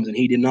their homes. And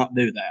he did not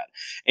do that.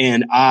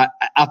 And I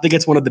think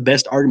it's one of the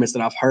best arguments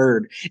that I've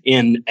heard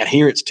in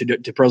adherence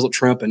to President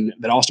Trump and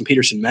that Austin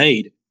Peterson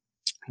made,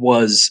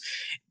 was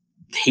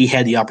he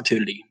had the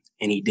opportunity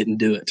and he didn't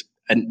do it.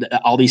 And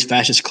all these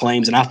fascist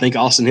claims, and I think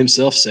Austin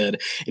himself said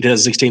in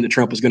 2016 that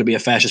Trump was going to be a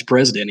fascist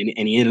president,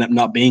 and he ended up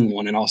not being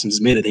one. And Austin's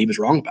admitted he was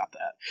wrong about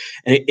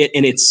that.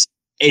 And it's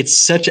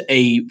such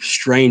a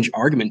strange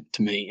argument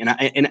to me.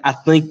 And I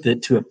think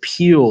that to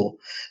appeal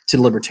to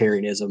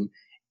libertarianism,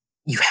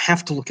 you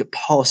have to look at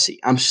policy.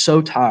 I'm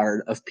so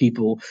tired of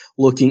people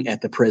looking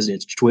at the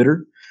president's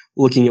Twitter,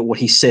 looking at what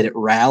he said at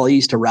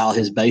rallies to rile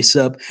his base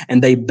up,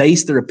 and they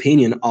base their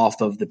opinion off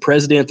of the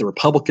president, the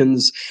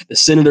Republicans, the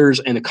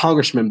senators, and the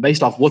congressmen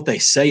based off what they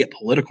say at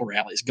political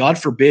rallies. God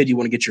forbid you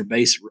want to get your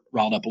base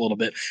riled up a little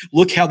bit.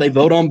 Look how they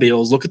vote on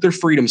bills. Look at their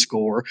freedom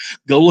score.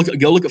 Go look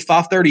at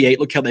 538.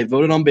 Look how they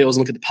voted on bills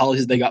and look at the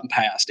policies they got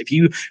passed. If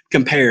you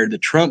compare the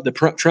Trump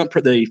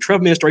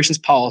administration's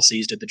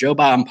policies to the Joe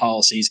Biden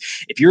policies,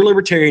 if you're a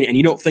libertarian and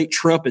you don't think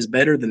Trump is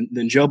better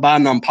than Joe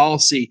Biden on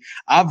policy,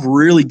 I've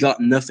really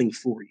got nothing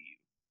for you.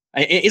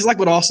 It's like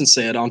what Austin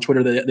said on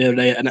Twitter the other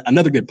day.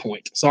 Another good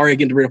point. Sorry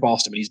again to bring up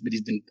Austin, but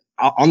he's been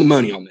on the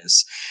money on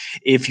this.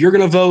 If you're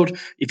going to vote,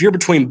 if you're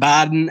between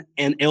Biden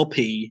and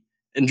LP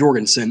and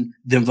Jorgensen,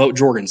 then vote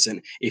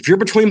Jorgensen. If you're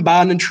between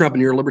Biden and Trump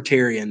and you're a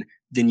libertarian,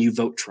 then you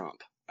vote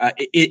Trump.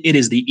 It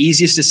is the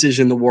easiest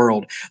decision in the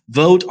world.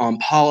 Vote on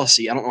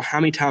policy. I don't know how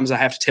many times I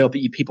have to tell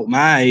people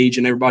my age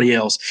and everybody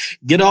else,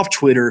 get off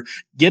Twitter,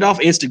 get off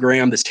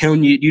Instagram that's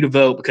telling you to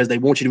vote because they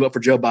want you to vote for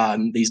Joe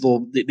Biden.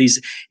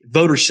 These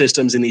voter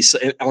systems and these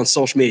on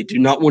social media do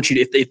not want you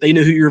to, if they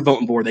knew who you're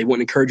voting for, they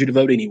wouldn't encourage you to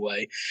vote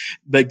anyway.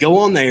 But go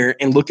on there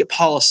and look at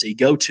policy.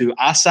 Go to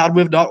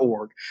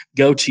isidewith.org.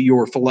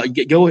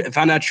 Go and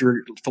find out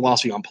your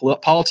philosophy on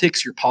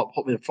politics, your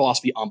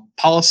philosophy on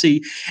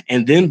policy,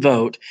 and then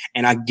vote.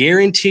 And I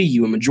guarantee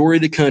you a majority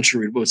of the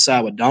country would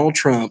side with Donald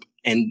Trump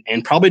and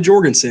probably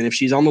Jorgensen if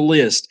she's on the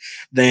list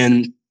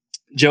than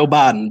Joe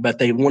Biden. But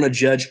they want to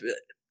judge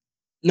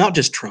not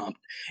just Trump.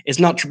 It's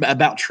not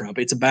about Trump.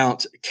 It's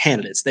about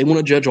candidates. They want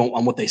to judge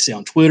on what they say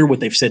on Twitter, what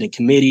they've said in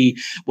committee,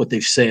 what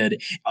they've said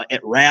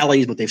at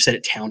rallies, what they've said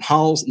at town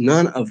halls.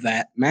 None of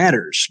that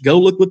matters. Go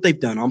look what they've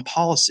done on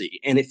policy.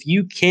 And if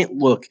you can't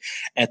look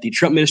at the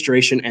Trump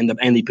administration and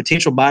the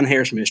potential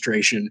Biden-Harris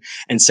administration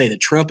and say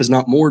that Trump is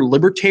not more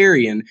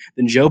libertarian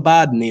than Joe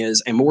Biden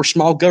is and more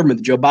small government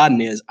than Joe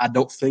Biden is, I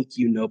don't think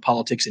you know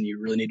politics and you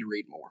really need to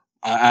read more.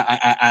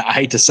 I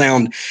hate to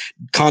sound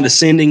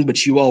condescending,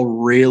 but you all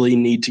really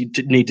need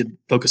to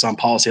focus on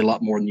policy a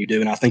lot more than you do.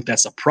 And I think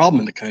that's a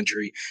problem in the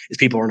country is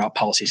people are not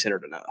policy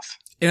centered enough.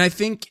 And I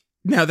think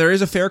now there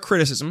is a fair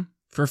criticism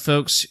for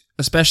folks,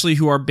 especially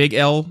who are big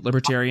L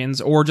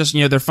libertarians or just,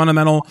 they're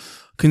fundamental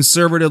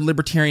conservative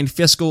libertarian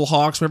fiscal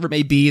hawks, whatever it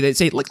may be. They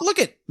say, like, look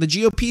at the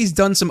GOP's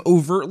done some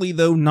overtly,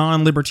 though,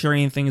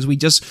 non-libertarian things. We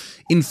just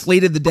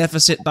inflated the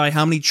deficit by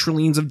how many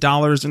trillions of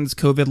dollars in this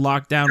COVID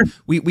lockdown.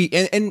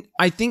 And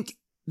I think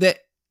that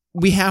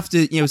we have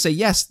to, say,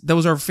 yes,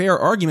 those are fair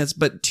arguments.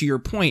 But to your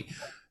point,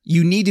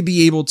 you need to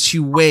be able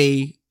to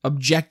weigh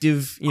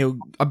objective,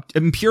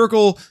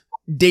 empirical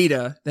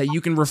data that you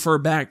can refer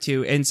back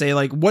to and say,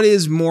 like, what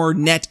is more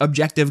net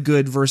objective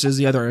good versus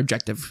the other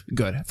objective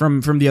good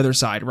from the other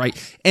side,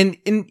 right? And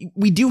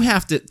we do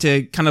have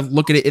to kind of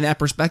look at it in that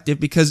perspective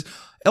because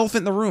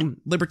elephant in the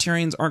room,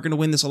 libertarians aren't going to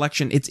win this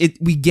election.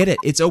 We get it.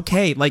 It's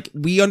okay. Like,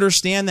 we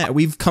understand that.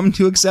 We've come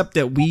to accept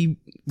that we've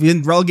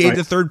been relegated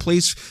to third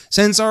place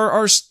since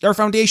our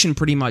foundation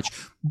pretty much.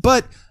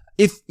 But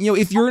if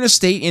you're in a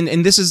state,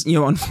 and this is,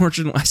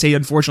 unfortunately, I say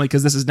unfortunately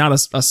because this is not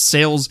a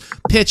sales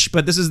pitch,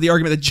 but this is the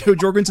argument that Joe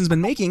Jorgensen's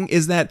been making,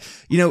 is that,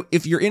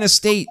 if you're in a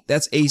state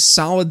that's a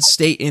solid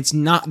state and it's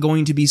not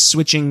going to be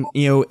switching,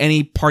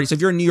 any party. So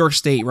if you're in New York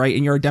State, right,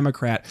 and you're a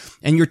Democrat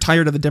and you're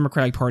tired of the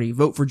Democratic Party,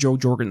 vote for Joe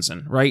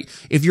Jorgensen, right?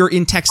 If you're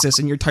in Texas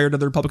and you're tired of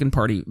the Republican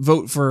Party,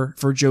 vote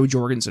for Joe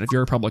Jorgensen if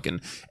you're a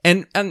Republican.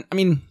 And I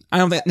mean, I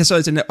don't think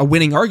necessarily it's a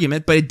winning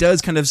argument, but it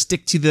does kind of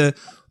stick to the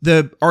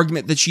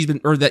argument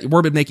that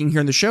we've been making here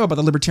in the show about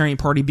the Libertarian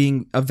Party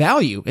being a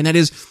value. And that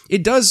is,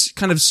 it does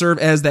kind of serve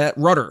as that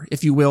rudder,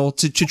 if you will,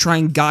 to try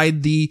and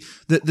guide the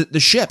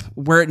ship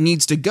where it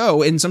needs to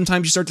go. And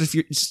sometimes you start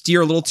to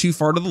steer a little too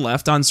far to the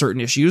left on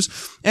certain issues.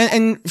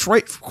 And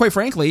quite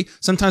frankly,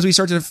 sometimes we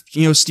start to,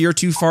 steer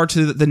too far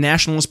to the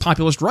nationalist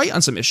populist right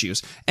on some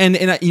issues. And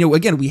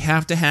again, we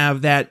have to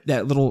have that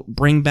little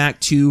bring back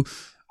to,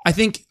 I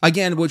think,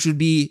 again, which would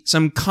be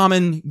some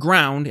common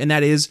ground, and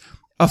that is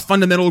a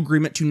fundamental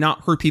agreement to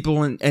not hurt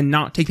people and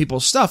not take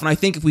people's stuff. And I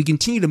think if we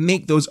continue to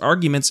make those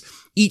arguments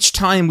each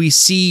time we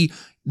see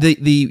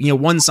the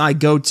one side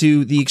go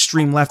to the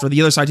extreme left or the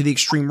other side to the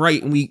extreme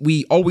right, and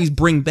we always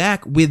bring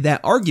back with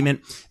that argument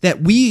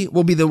that we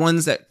will be the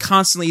ones that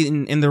constantly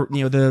in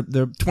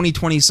the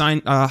 2020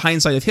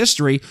 hindsight of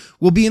history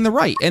will be in the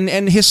right.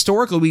 And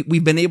historically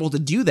we've been able to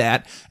do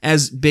that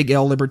as big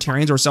L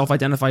libertarians or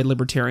self-identified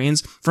libertarians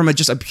from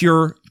just a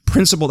pure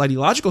principled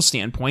ideological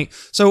standpoint.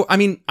 So, I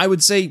mean, I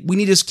would say we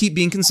need to just keep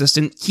being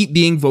consistent, keep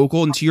being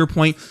vocal. And to your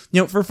point,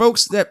 for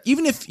folks that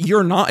even if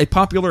you're not a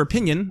popular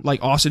opinion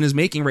like Austin is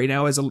making right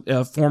now as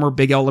a former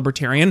big L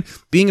libertarian,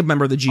 being a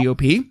member of the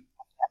GOP,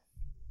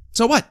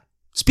 so what?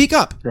 Speak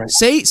up. Right.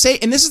 Say,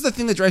 and this is the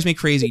thing that drives me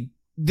crazy.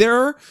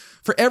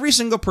 For every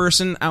single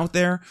person out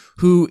there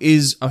who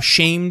is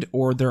ashamed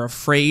or they're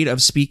afraid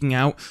of speaking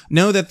out,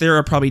 know that there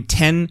are probably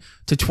 10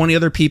 to 20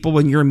 other people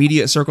in your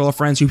immediate circle of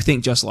friends who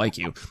think just like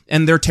you,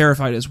 and they're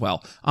terrified as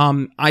well.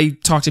 I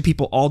talk to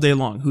people all day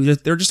long who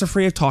they're just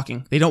afraid of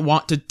talking. They don't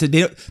want to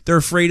they're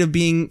afraid of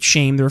being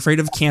shamed. They're afraid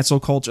of cancel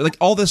culture, like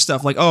all this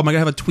stuff. Like, oh, am I gonna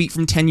have a tweet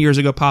from 10 years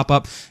ago pop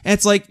up? And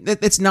it's like,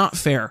 it's not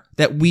fair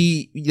that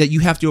you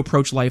have to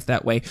approach life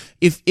that way.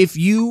 If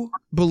you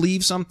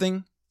believe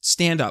something,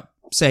 stand up.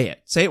 Say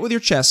it with your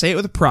chest. Say it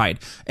with pride.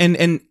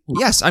 And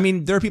Yes, I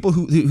mean, there are people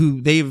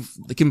who they've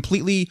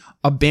completely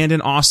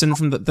abandoned Austin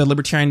from the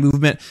libertarian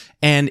movement,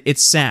 and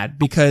it's sad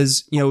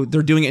because,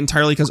 they're doing it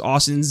entirely because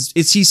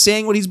he's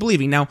saying what he's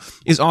believing. Now,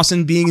 is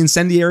Austin being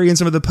incendiary in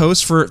some of the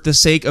posts for the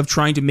sake of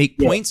trying to make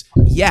points?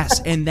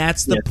 Yes, and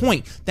that's the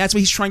point. That's what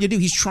he's trying to do.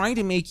 He's trying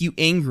to make you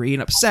angry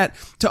and upset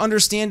to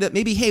understand that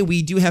maybe, hey,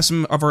 we do have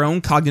some of our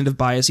own cognitive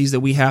biases that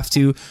we have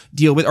to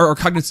deal with, or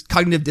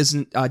cognitive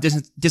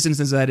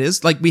dissonances, that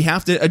is. Like, we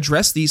have to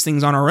address these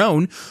things on our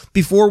own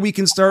before we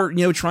can start,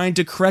 trying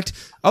to correct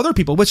other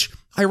people, which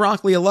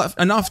ironically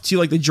enough to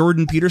like the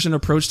Jordan Peterson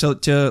approach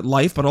to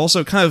life, but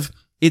also kind of,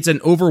 it's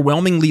an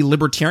overwhelmingly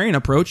libertarian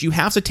approach. You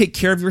have to take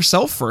care of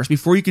yourself first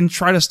before you can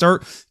try to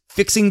start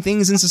fixing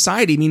things in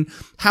society. I mean,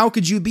 how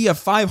could you be a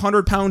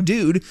 500-pound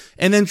dude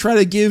and then try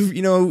to give,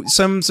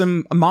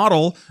 some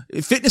model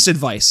fitness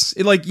advice?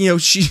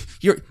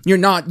 You're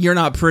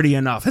not pretty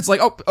enough. It's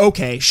like, oh,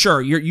 okay,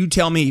 sure. You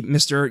tell me,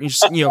 mister,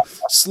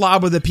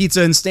 slob with a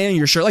pizza and stand in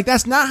your shirt. Like,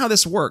 that's not how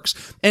this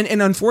works.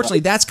 And unfortunately,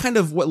 that's kind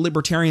of what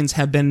libertarians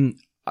have been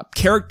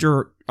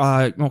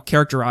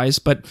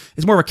characterized, but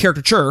it's more of a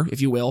caricature,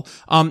 if you will.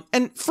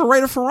 And for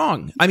right or for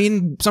wrong. I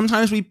mean,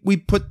 sometimes we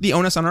put the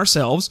onus on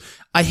ourselves.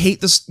 I hate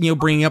this,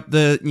 bringing up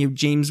the,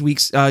 James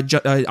Weeks,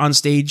 on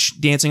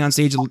stage, dancing on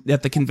stage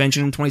at the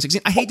convention in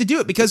 2016. I hate to do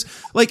it because,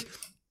 like,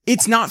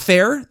 it's not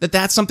fair that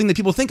that's something that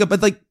people think of,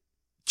 but like,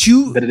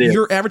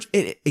 your average,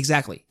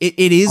 exactly.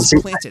 It is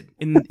planted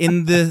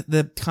in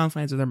the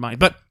confines of their mind.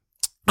 But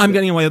I'm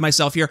getting away with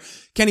myself here.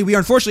 Kenny, we are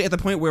unfortunately at the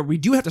point where we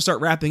do have to start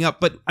wrapping up,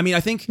 but I mean,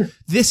 I think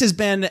this has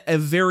been a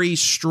very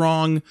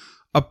strong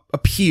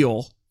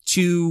appeal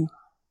to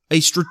a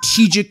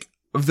strategic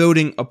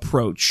voting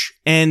approach.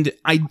 And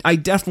I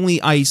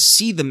definitely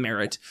see the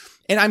merit.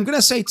 And I'm going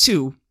to say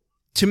too,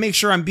 to make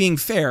sure I'm being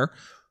fair,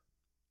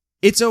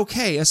 it's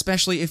okay,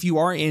 especially if you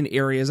are in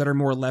areas that are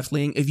more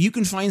left-leaning, if you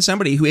can find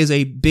somebody who is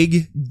a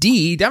big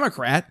D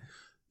Democrat,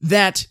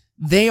 that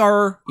they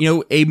are,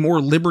 a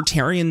more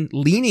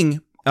libertarian-leaning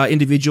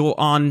individual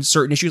on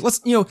certain issues.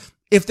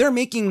 If they're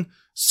making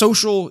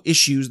social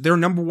issues their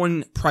number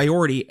one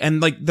priority,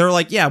 and like they're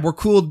like, yeah, we're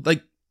cool,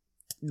 like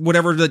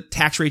whatever the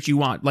tax rate you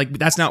want, like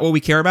that's not what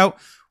we care about.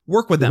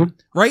 Work with them,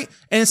 right?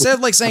 And instead of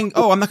like saying,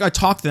 oh, I'm not going to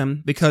talk to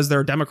them because they're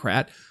a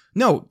Democrat.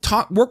 No,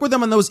 work with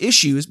them on those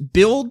issues,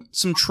 build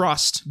some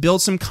trust,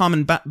 build some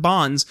common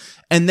bonds,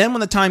 and then when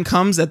the time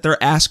comes that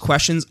they're asked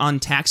questions on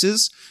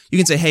taxes, you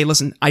can say, hey,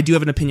 listen, I do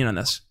have an opinion on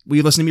this. Will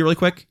you listen to me really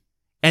quick?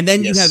 And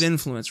then you have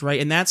influence, right?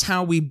 And that's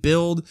how we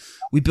build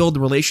the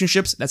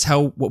relationships. That's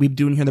how what we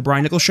do in here in the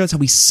Brian Nichols Show. That's how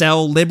we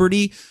sell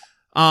liberty.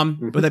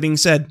 With that being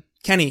said,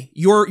 Kenny,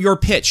 your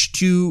pitch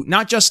to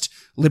not just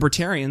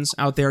libertarians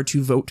out there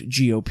to vote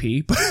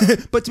GOP,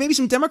 but to maybe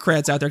some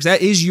Democrats out there, because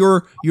that is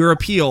your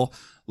appeal.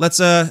 Let's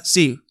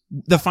see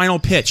the final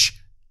pitch.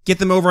 Get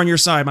them over on your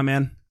side, my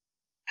man.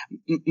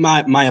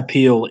 My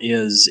appeal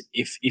is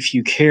if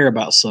you care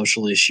about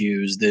social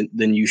issues,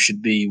 then you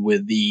should be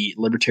with the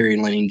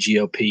libertarian-leaning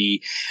GOP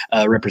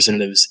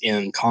representatives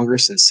in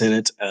Congress and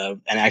Senate,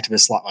 and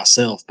activists like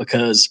myself,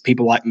 because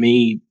people like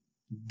me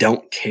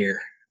don't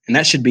care. And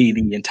that should be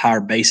the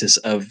entire basis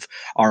of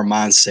our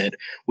mindset.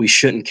 We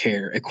shouldn't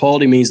care.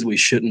 Equality means that we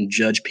shouldn't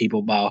judge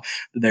people by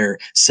their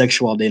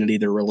sexual identity,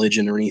 their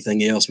religion, or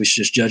anything else. We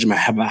should just judge them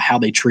by how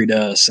they treat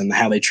us and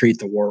how they treat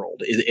the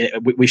world.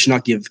 We should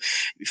not give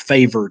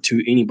favor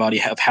to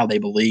anybody of how they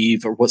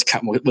believe, or what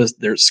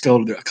their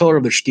color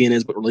of their skin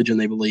is, what religion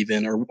they believe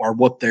in, or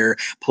what their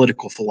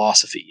political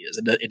philosophy is.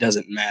 It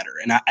doesn't matter.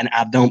 And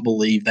I don't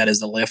believe that is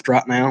the left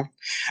right now.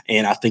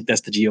 And I think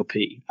that's the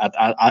GOP.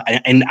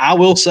 I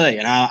will say,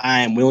 and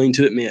I am willing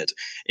to admit,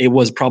 it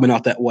was probably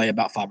not that way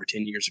about 5 or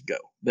 10 years ago,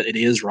 but it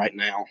is right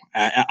now.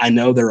 I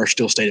know there are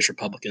still statist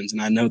Republicans,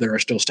 and I know there are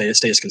still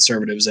statist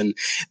conservatives, and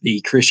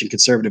the Christian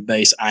conservative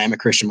base. I am a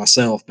Christian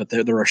myself, but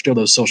there are still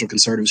those social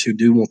conservatives who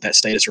do want that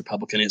statist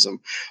republicanism.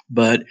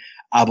 But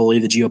I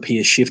believe the GOP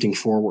is shifting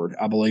forward.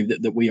 I believe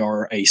that we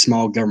are a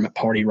small government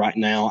party right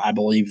now. I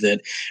believe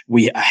that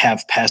we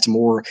have passed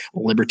more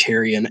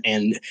libertarian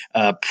and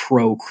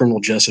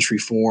pro-criminal justice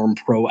reform,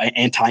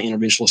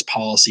 pro-anti-interventionist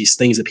policies,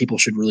 things that people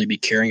should really be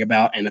caring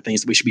about, and the things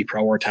that we should be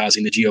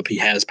prioritizing. The GOP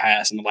has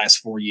passed in the last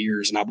 4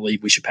 years, and I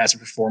believe we should pass it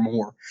for 4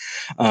 more.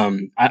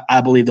 I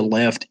believe the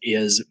left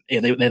is,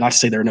 they like to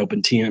say they're an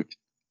open tent,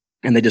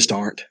 and they just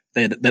aren't.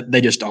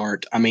 They just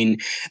aren't. I mean,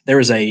 there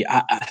was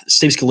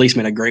Steve Scalise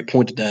made a great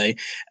point today.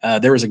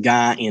 There was a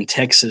guy in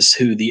Texas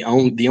who the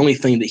only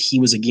thing that he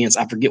was against,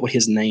 I forget what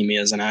his name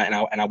is, and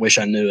I wish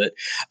I knew it.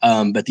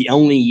 But the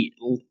only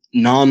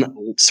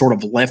sort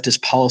of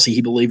leftist policy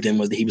he believed in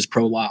was that he was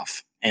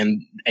pro-life.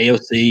 And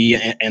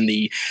AOC and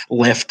the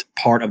left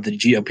part of the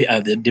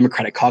GOP, the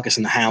Democratic caucus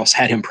in the House,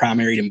 had him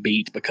primaried and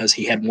beat because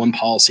he had one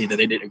policy that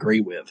they didn't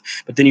agree with.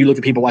 But then you look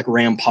at people like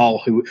Rand Paul,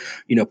 who,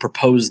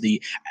 proposed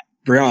the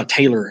Breonna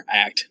Taylor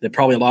Act that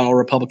probably a lot of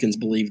Republicans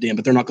believed in,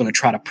 but they're not going to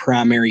try to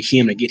primary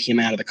him to get him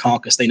out of the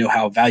caucus. They know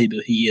how valuable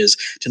he is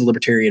to the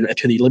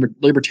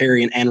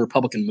libertarian and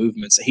Republican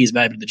movements. He's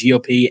valuable to the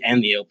GOP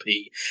and the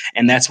LP,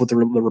 and that's what the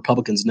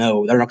Republicans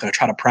know. They're not going to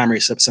try to primary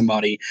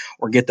somebody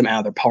or get them out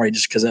of their party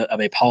just because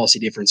of a policy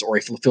difference or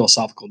a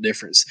philosophical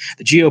difference.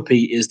 The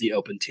GOP is the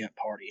open tent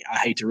party. I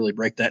hate to really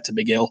break that to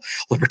big L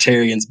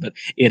libertarians, but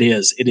it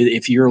is.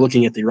 If you're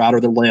looking at the right or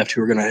the left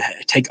who are going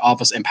to take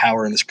office and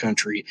power in this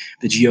country,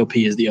 the GOP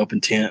is the open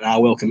tent, and I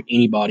welcome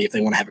anybody if they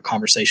want to have a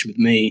conversation with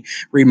me,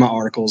 read my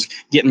articles,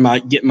 get in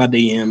my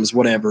DMs,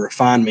 whatever,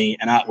 find me,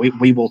 and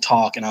we will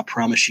talk, and I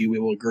promise you we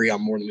will agree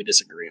on more than we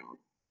disagree on.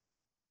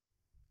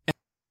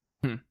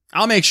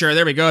 I'll make sure,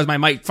 there we go, as my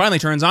mic finally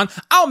turns on,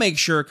 I'll make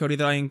sure, Cody,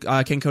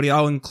 that Cody,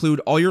 I'll include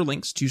all your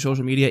links to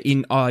social media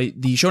in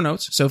the show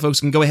notes, so folks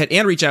can go ahead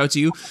and reach out to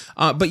you.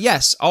 But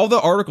yes, all the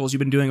articles you've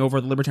been doing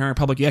over the Libertarian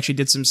Republic, you actually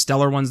did some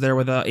stellar ones there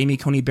with Amy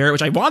Coney Barrett,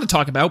 which I wanted to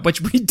talk about,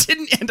 but we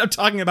didn't end up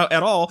talking about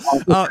at all.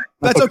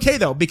 That's okay,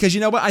 though, because you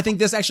know what? I think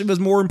this actually was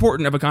more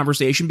important of a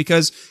conversation,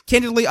 because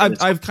candidly,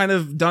 I've kind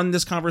of done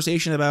this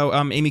conversation about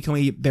Amy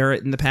Coney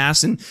Barrett in the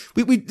past, and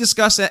we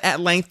discussed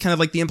at length kind of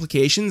like the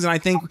implications, and I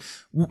think,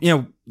 you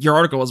know, your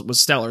article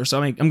was stellar,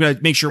 so I'm going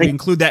to make sure we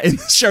include that in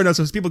the show notes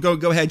so people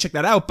go ahead and check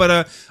that out.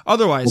 But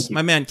otherwise,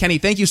 my man, Kenny,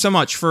 thank you so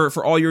much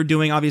for all you're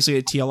doing, obviously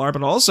at TLR,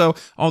 but also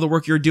all the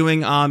work you're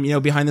doing,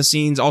 behind the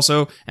scenes,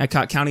 also at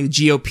Cocke County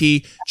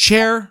GOP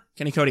chair.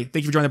 Kenny Cody,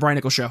 thank you for joining the Brian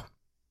Nichols Show.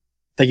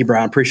 Thank you,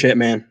 Brian. Appreciate it,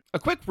 man. A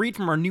quick read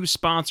from our new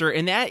sponsor,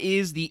 and that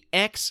is the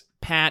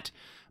Expat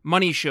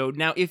Money Show.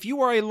 Now, if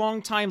you are a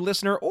longtime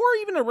listener or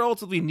even a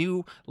relatively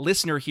new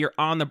listener here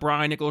on the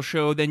Brian Nichols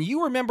Show, then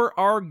you remember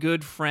our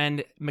good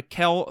friend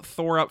Mikkel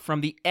Thorup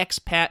from the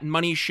Expat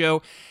Money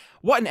Show.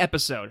 What an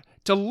episode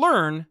to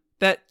learn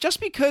that just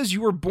because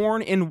you were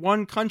born in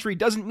one country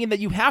doesn't mean that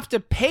you have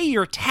to pay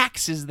your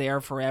taxes there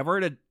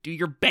forever, to do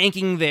your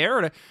banking there,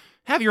 to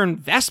have your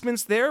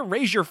investments there,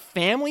 raise your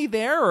family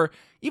there, or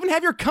even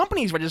have your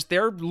companies registered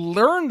there,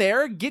 learn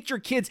there, get your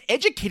kids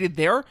educated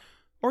there,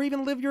 or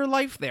even live your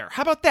life there.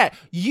 How about that?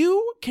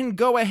 You can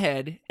go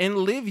ahead and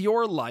live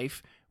your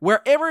life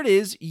wherever it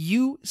is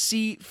you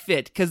see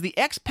fit, because the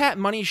Expat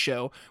Money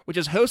Show, which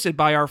is hosted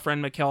by our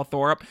friend Mikkel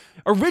Thorup,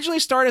 originally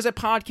started as a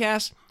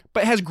podcast,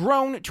 but has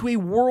grown to a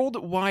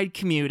worldwide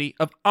community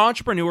of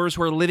entrepreneurs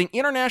who are living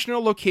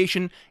international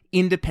location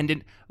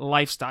independent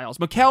lifestyles.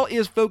 Mikkel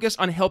is focused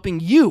on helping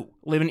you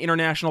live an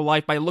international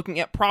life by looking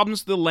at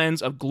problems through the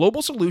lens of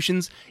global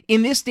solutions.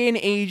 In this day and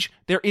age,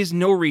 there is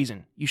no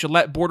reason you should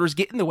let borders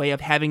get in the way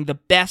of having the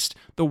best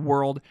the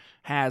world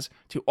has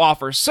to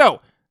offer. So,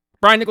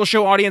 Brian Nichols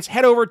Show audience,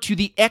 head over to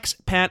the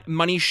Expat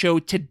Money Show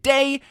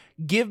today.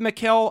 Give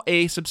Mikkel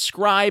a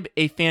subscribe,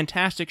 a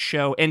fantastic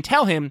show, and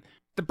tell him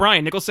that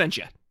Brian Nichols sent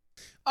you.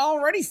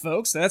 Alrighty,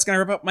 folks, that's going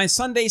to wrap up my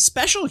Sunday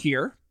special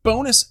here.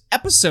 Bonus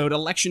episode,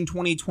 Election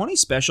 2020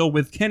 special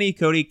with Kenny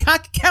Cody,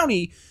 Cocke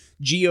County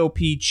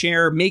GOP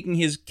chair, making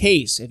his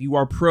case. If you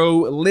are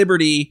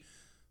pro-liberty,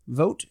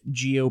 vote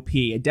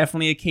GOP.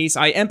 Definitely a case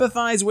I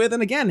empathize with.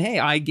 And again, hey,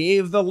 I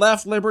gave the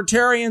left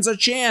libertarians a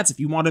chance. If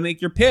you want to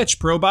make your pitch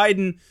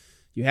pro-Biden,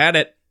 you had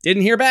it.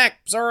 Didn't hear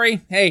back.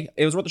 Sorry. Hey,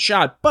 it was worth a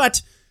shot.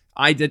 But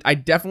I'm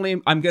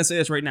going to say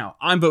this right now.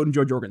 I'm voting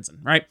Joe Jorgensen,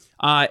 right?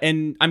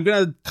 And I'm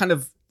going to kind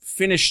of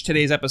finish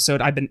today's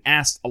episode. I've been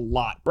asked a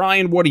lot,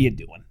 Brian, what are you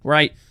doing,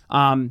 right?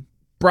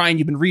 Brian,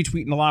 you've been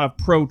retweeting a lot of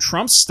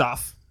pro-Trump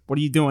stuff. What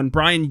are you doing,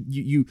 Brian?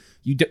 You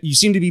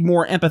seem to be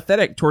more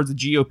empathetic towards the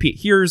GOP.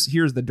 Here's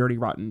the dirty,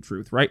 rotten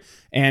truth, right?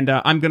 And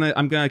I'm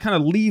gonna kind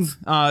of leave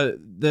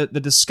the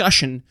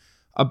discussion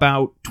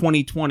about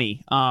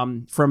 2020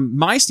 from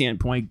my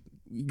standpoint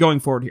going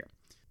forward here.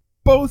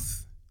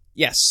 Both,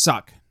 yes,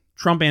 suck.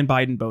 Trump and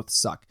Biden both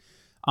suck.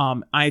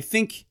 I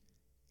think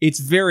it's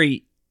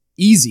very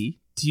easy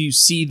to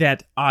see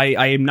that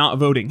I am not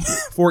voting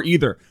for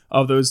either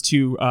of those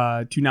two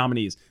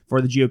nominees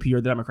for the GOP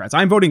or the Democrats.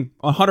 I'm voting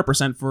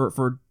 100%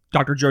 for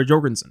Dr. Jo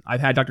Jorgensen. I've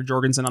had Dr.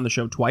 Jorgensen on the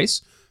show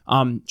twice.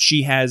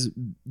 She has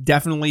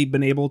definitely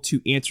been able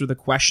to answer the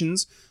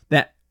questions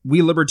that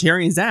we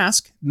libertarians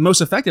ask most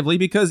effectively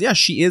because, yes,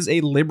 she is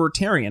a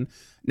libertarian.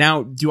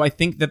 Now, do I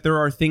think that there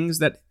are things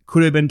that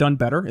could have been done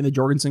better in the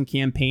Jorgensen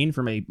campaign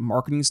from a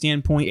marketing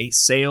standpoint, a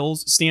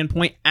sales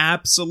standpoint?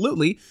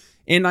 Absolutely.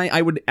 And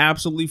I would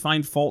absolutely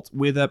find fault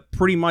with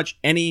pretty much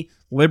any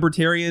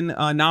libertarian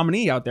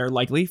nominee out there,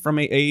 likely from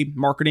a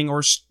marketing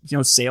or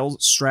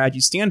sales strategy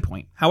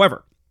standpoint.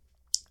 However,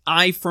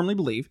 I firmly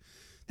believe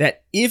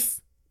that if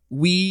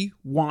we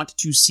want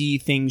to see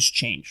things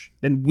change,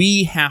 then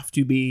we have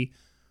to be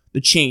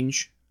the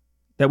change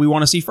that we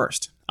want to see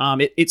first.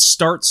 It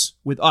starts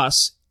with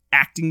us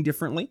acting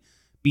differently,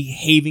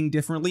 behaving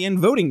differently, and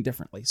voting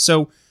differently.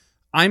 So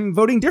I'm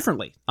voting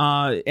differently.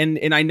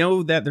 And I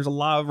know that there's a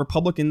lot of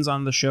Republicans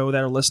on the show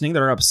that are listening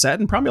that are upset,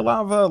 and probably a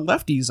lot of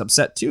lefties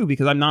upset too,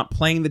 because I'm not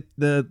playing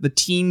the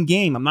team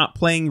game. I'm not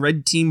playing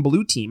red team,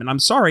 blue team. And I'm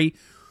sorry,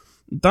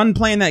 I'm done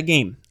playing that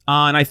game.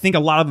 And I think a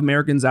lot of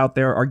Americans out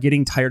there are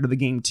getting tired of the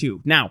game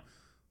too. Now,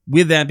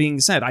 with that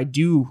being said, I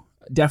do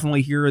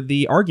definitely hear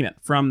the argument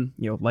from,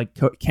 like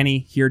Kenny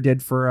here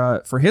did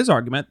for his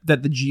argument,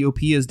 that the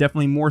GOP is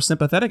definitely more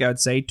sympathetic, I would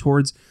say,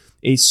 towards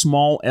a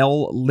small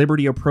L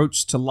liberty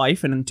approach to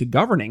life and to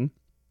governing.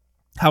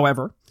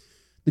 However,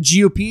 the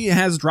GOP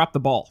has dropped the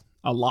ball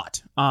a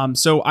lot.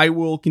 So I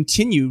will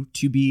continue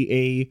to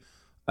be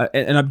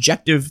an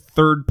objective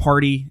third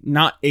party,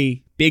 not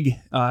a big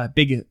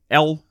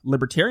L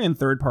libertarian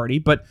third party,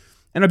 but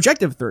an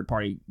objective third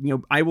party.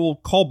 I will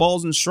call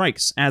balls and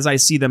strikes as I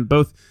see them,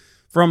 both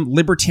from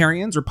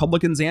libertarians,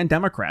 Republicans, and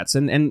Democrats.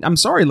 And I'm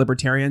sorry,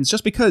 libertarians,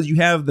 just because you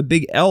have the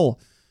big L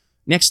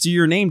next to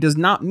your name does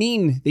not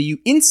mean that you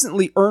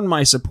instantly earn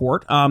my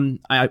support.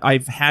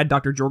 I've had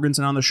Dr.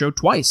 Jorgensen on the show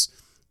twice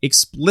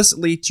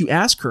explicitly to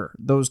ask her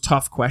those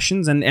tough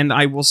questions, and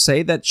I will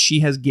say that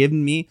she has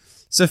given me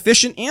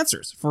sufficient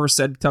answers for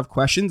said tough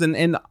questions,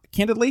 and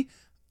candidly,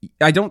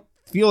 I don't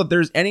feel that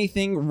there's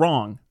anything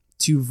wrong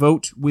to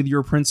vote with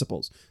your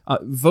principles.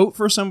 Vote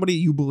for somebody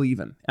you believe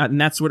in, and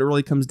that's what it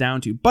really comes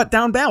down to. But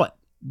down ballot,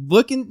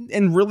 look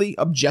and really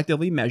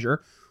objectively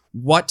measure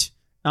what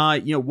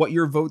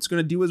your vote's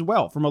going to do as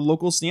well from a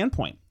local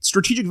standpoint.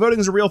 Strategic voting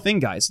is a real thing,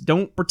 guys.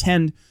 Don't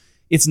pretend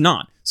it's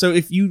not. So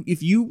if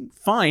you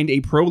find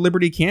a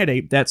pro-liberty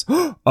candidate that's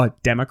a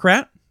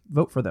Democrat,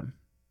 vote for them.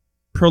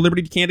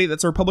 Pro-liberty candidate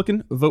that's a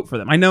Republican, vote for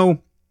them. I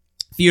know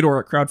Theodore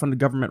at Crowdfunded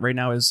Government right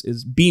now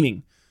is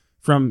beaming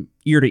from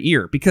ear to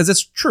ear because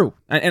it's true.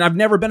 And I've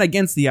never been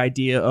against the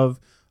idea of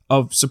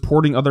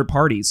supporting other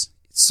parties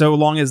so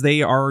long as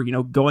they are,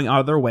 going out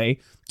of their way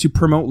to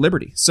promote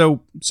liberty.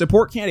 So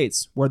support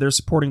candidates where they're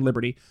supporting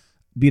liberty,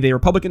 be they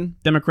Republican,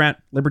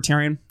 Democrat,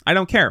 Libertarian, I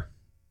don't care.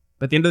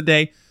 But at the end of the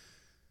day,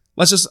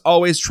 let's just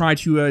always try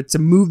to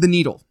move the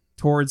needle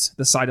towards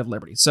the side of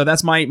liberty. So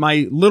that's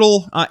my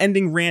little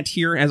ending rant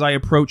here as I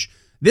approach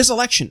this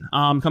election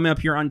coming up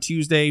here on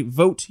Tuesday.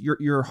 Vote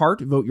your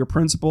heart, vote your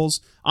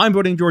principles. I'm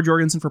voting George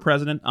Jorgensen for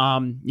president.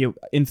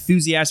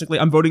 Enthusiastically,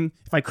 I'm voting,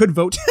 if I could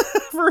vote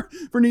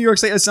for New York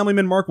State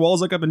Assemblyman Mark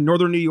Walczak up in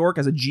Northern New York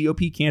as a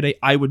GOP candidate,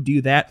 I would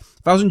do that.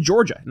 If I was in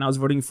Georgia and I was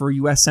voting for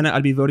U.S. Senate,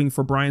 I'd be voting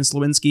for Brian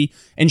Slawinski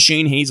and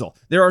Shane Hazel.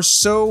 There are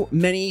so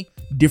many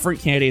different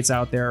candidates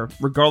out there,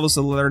 regardless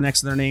of the letter next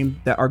to their name,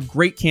 that are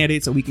great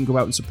candidates that we can go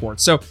out and support.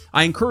 So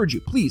I encourage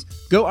you, please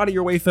go out of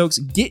your way, folks.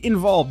 Get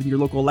involved in your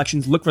local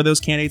elections. Look for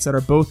those candidates that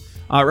are both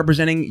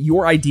representing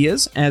your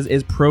ideas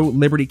as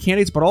pro-liberty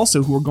candidates, but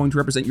also who are going to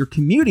represent your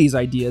community's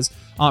ideas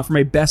from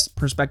a best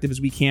perspective as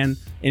we can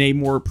in a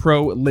more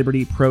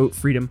pro-liberty,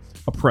 pro-freedom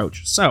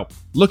approach. So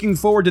looking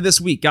forward to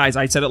this week, guys.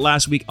 I said it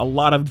last week, a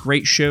lot of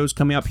great shows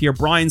coming up here.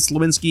 Brian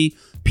Slawinski,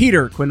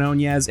 Peter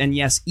Quinonez, and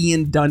yes,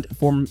 Ian Dunt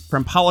from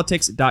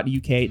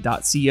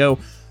politics.uk.co.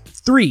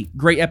 3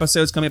 great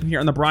episodes coming up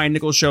here on the Brian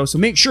Nichols Show. So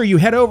make sure you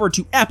head over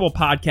to Apple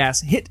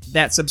Podcasts, hit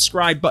that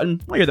subscribe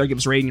button. While you're there, give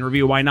us a rating and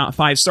review. Why not?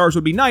 5 stars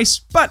would be nice,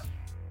 but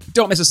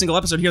don't miss a single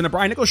episode here on the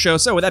Brian Nichols Show.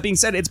 So with that being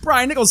said, it's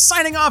Brian Nichols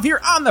signing off here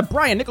on the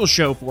Brian Nichols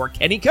Show for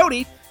Kenny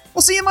Cody.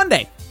 We'll see you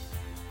Monday.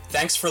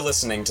 Thanks for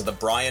listening to the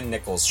Brian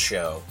Nichols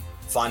Show.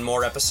 Find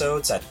more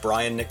episodes at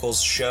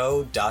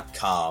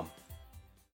briannicholsshow.com.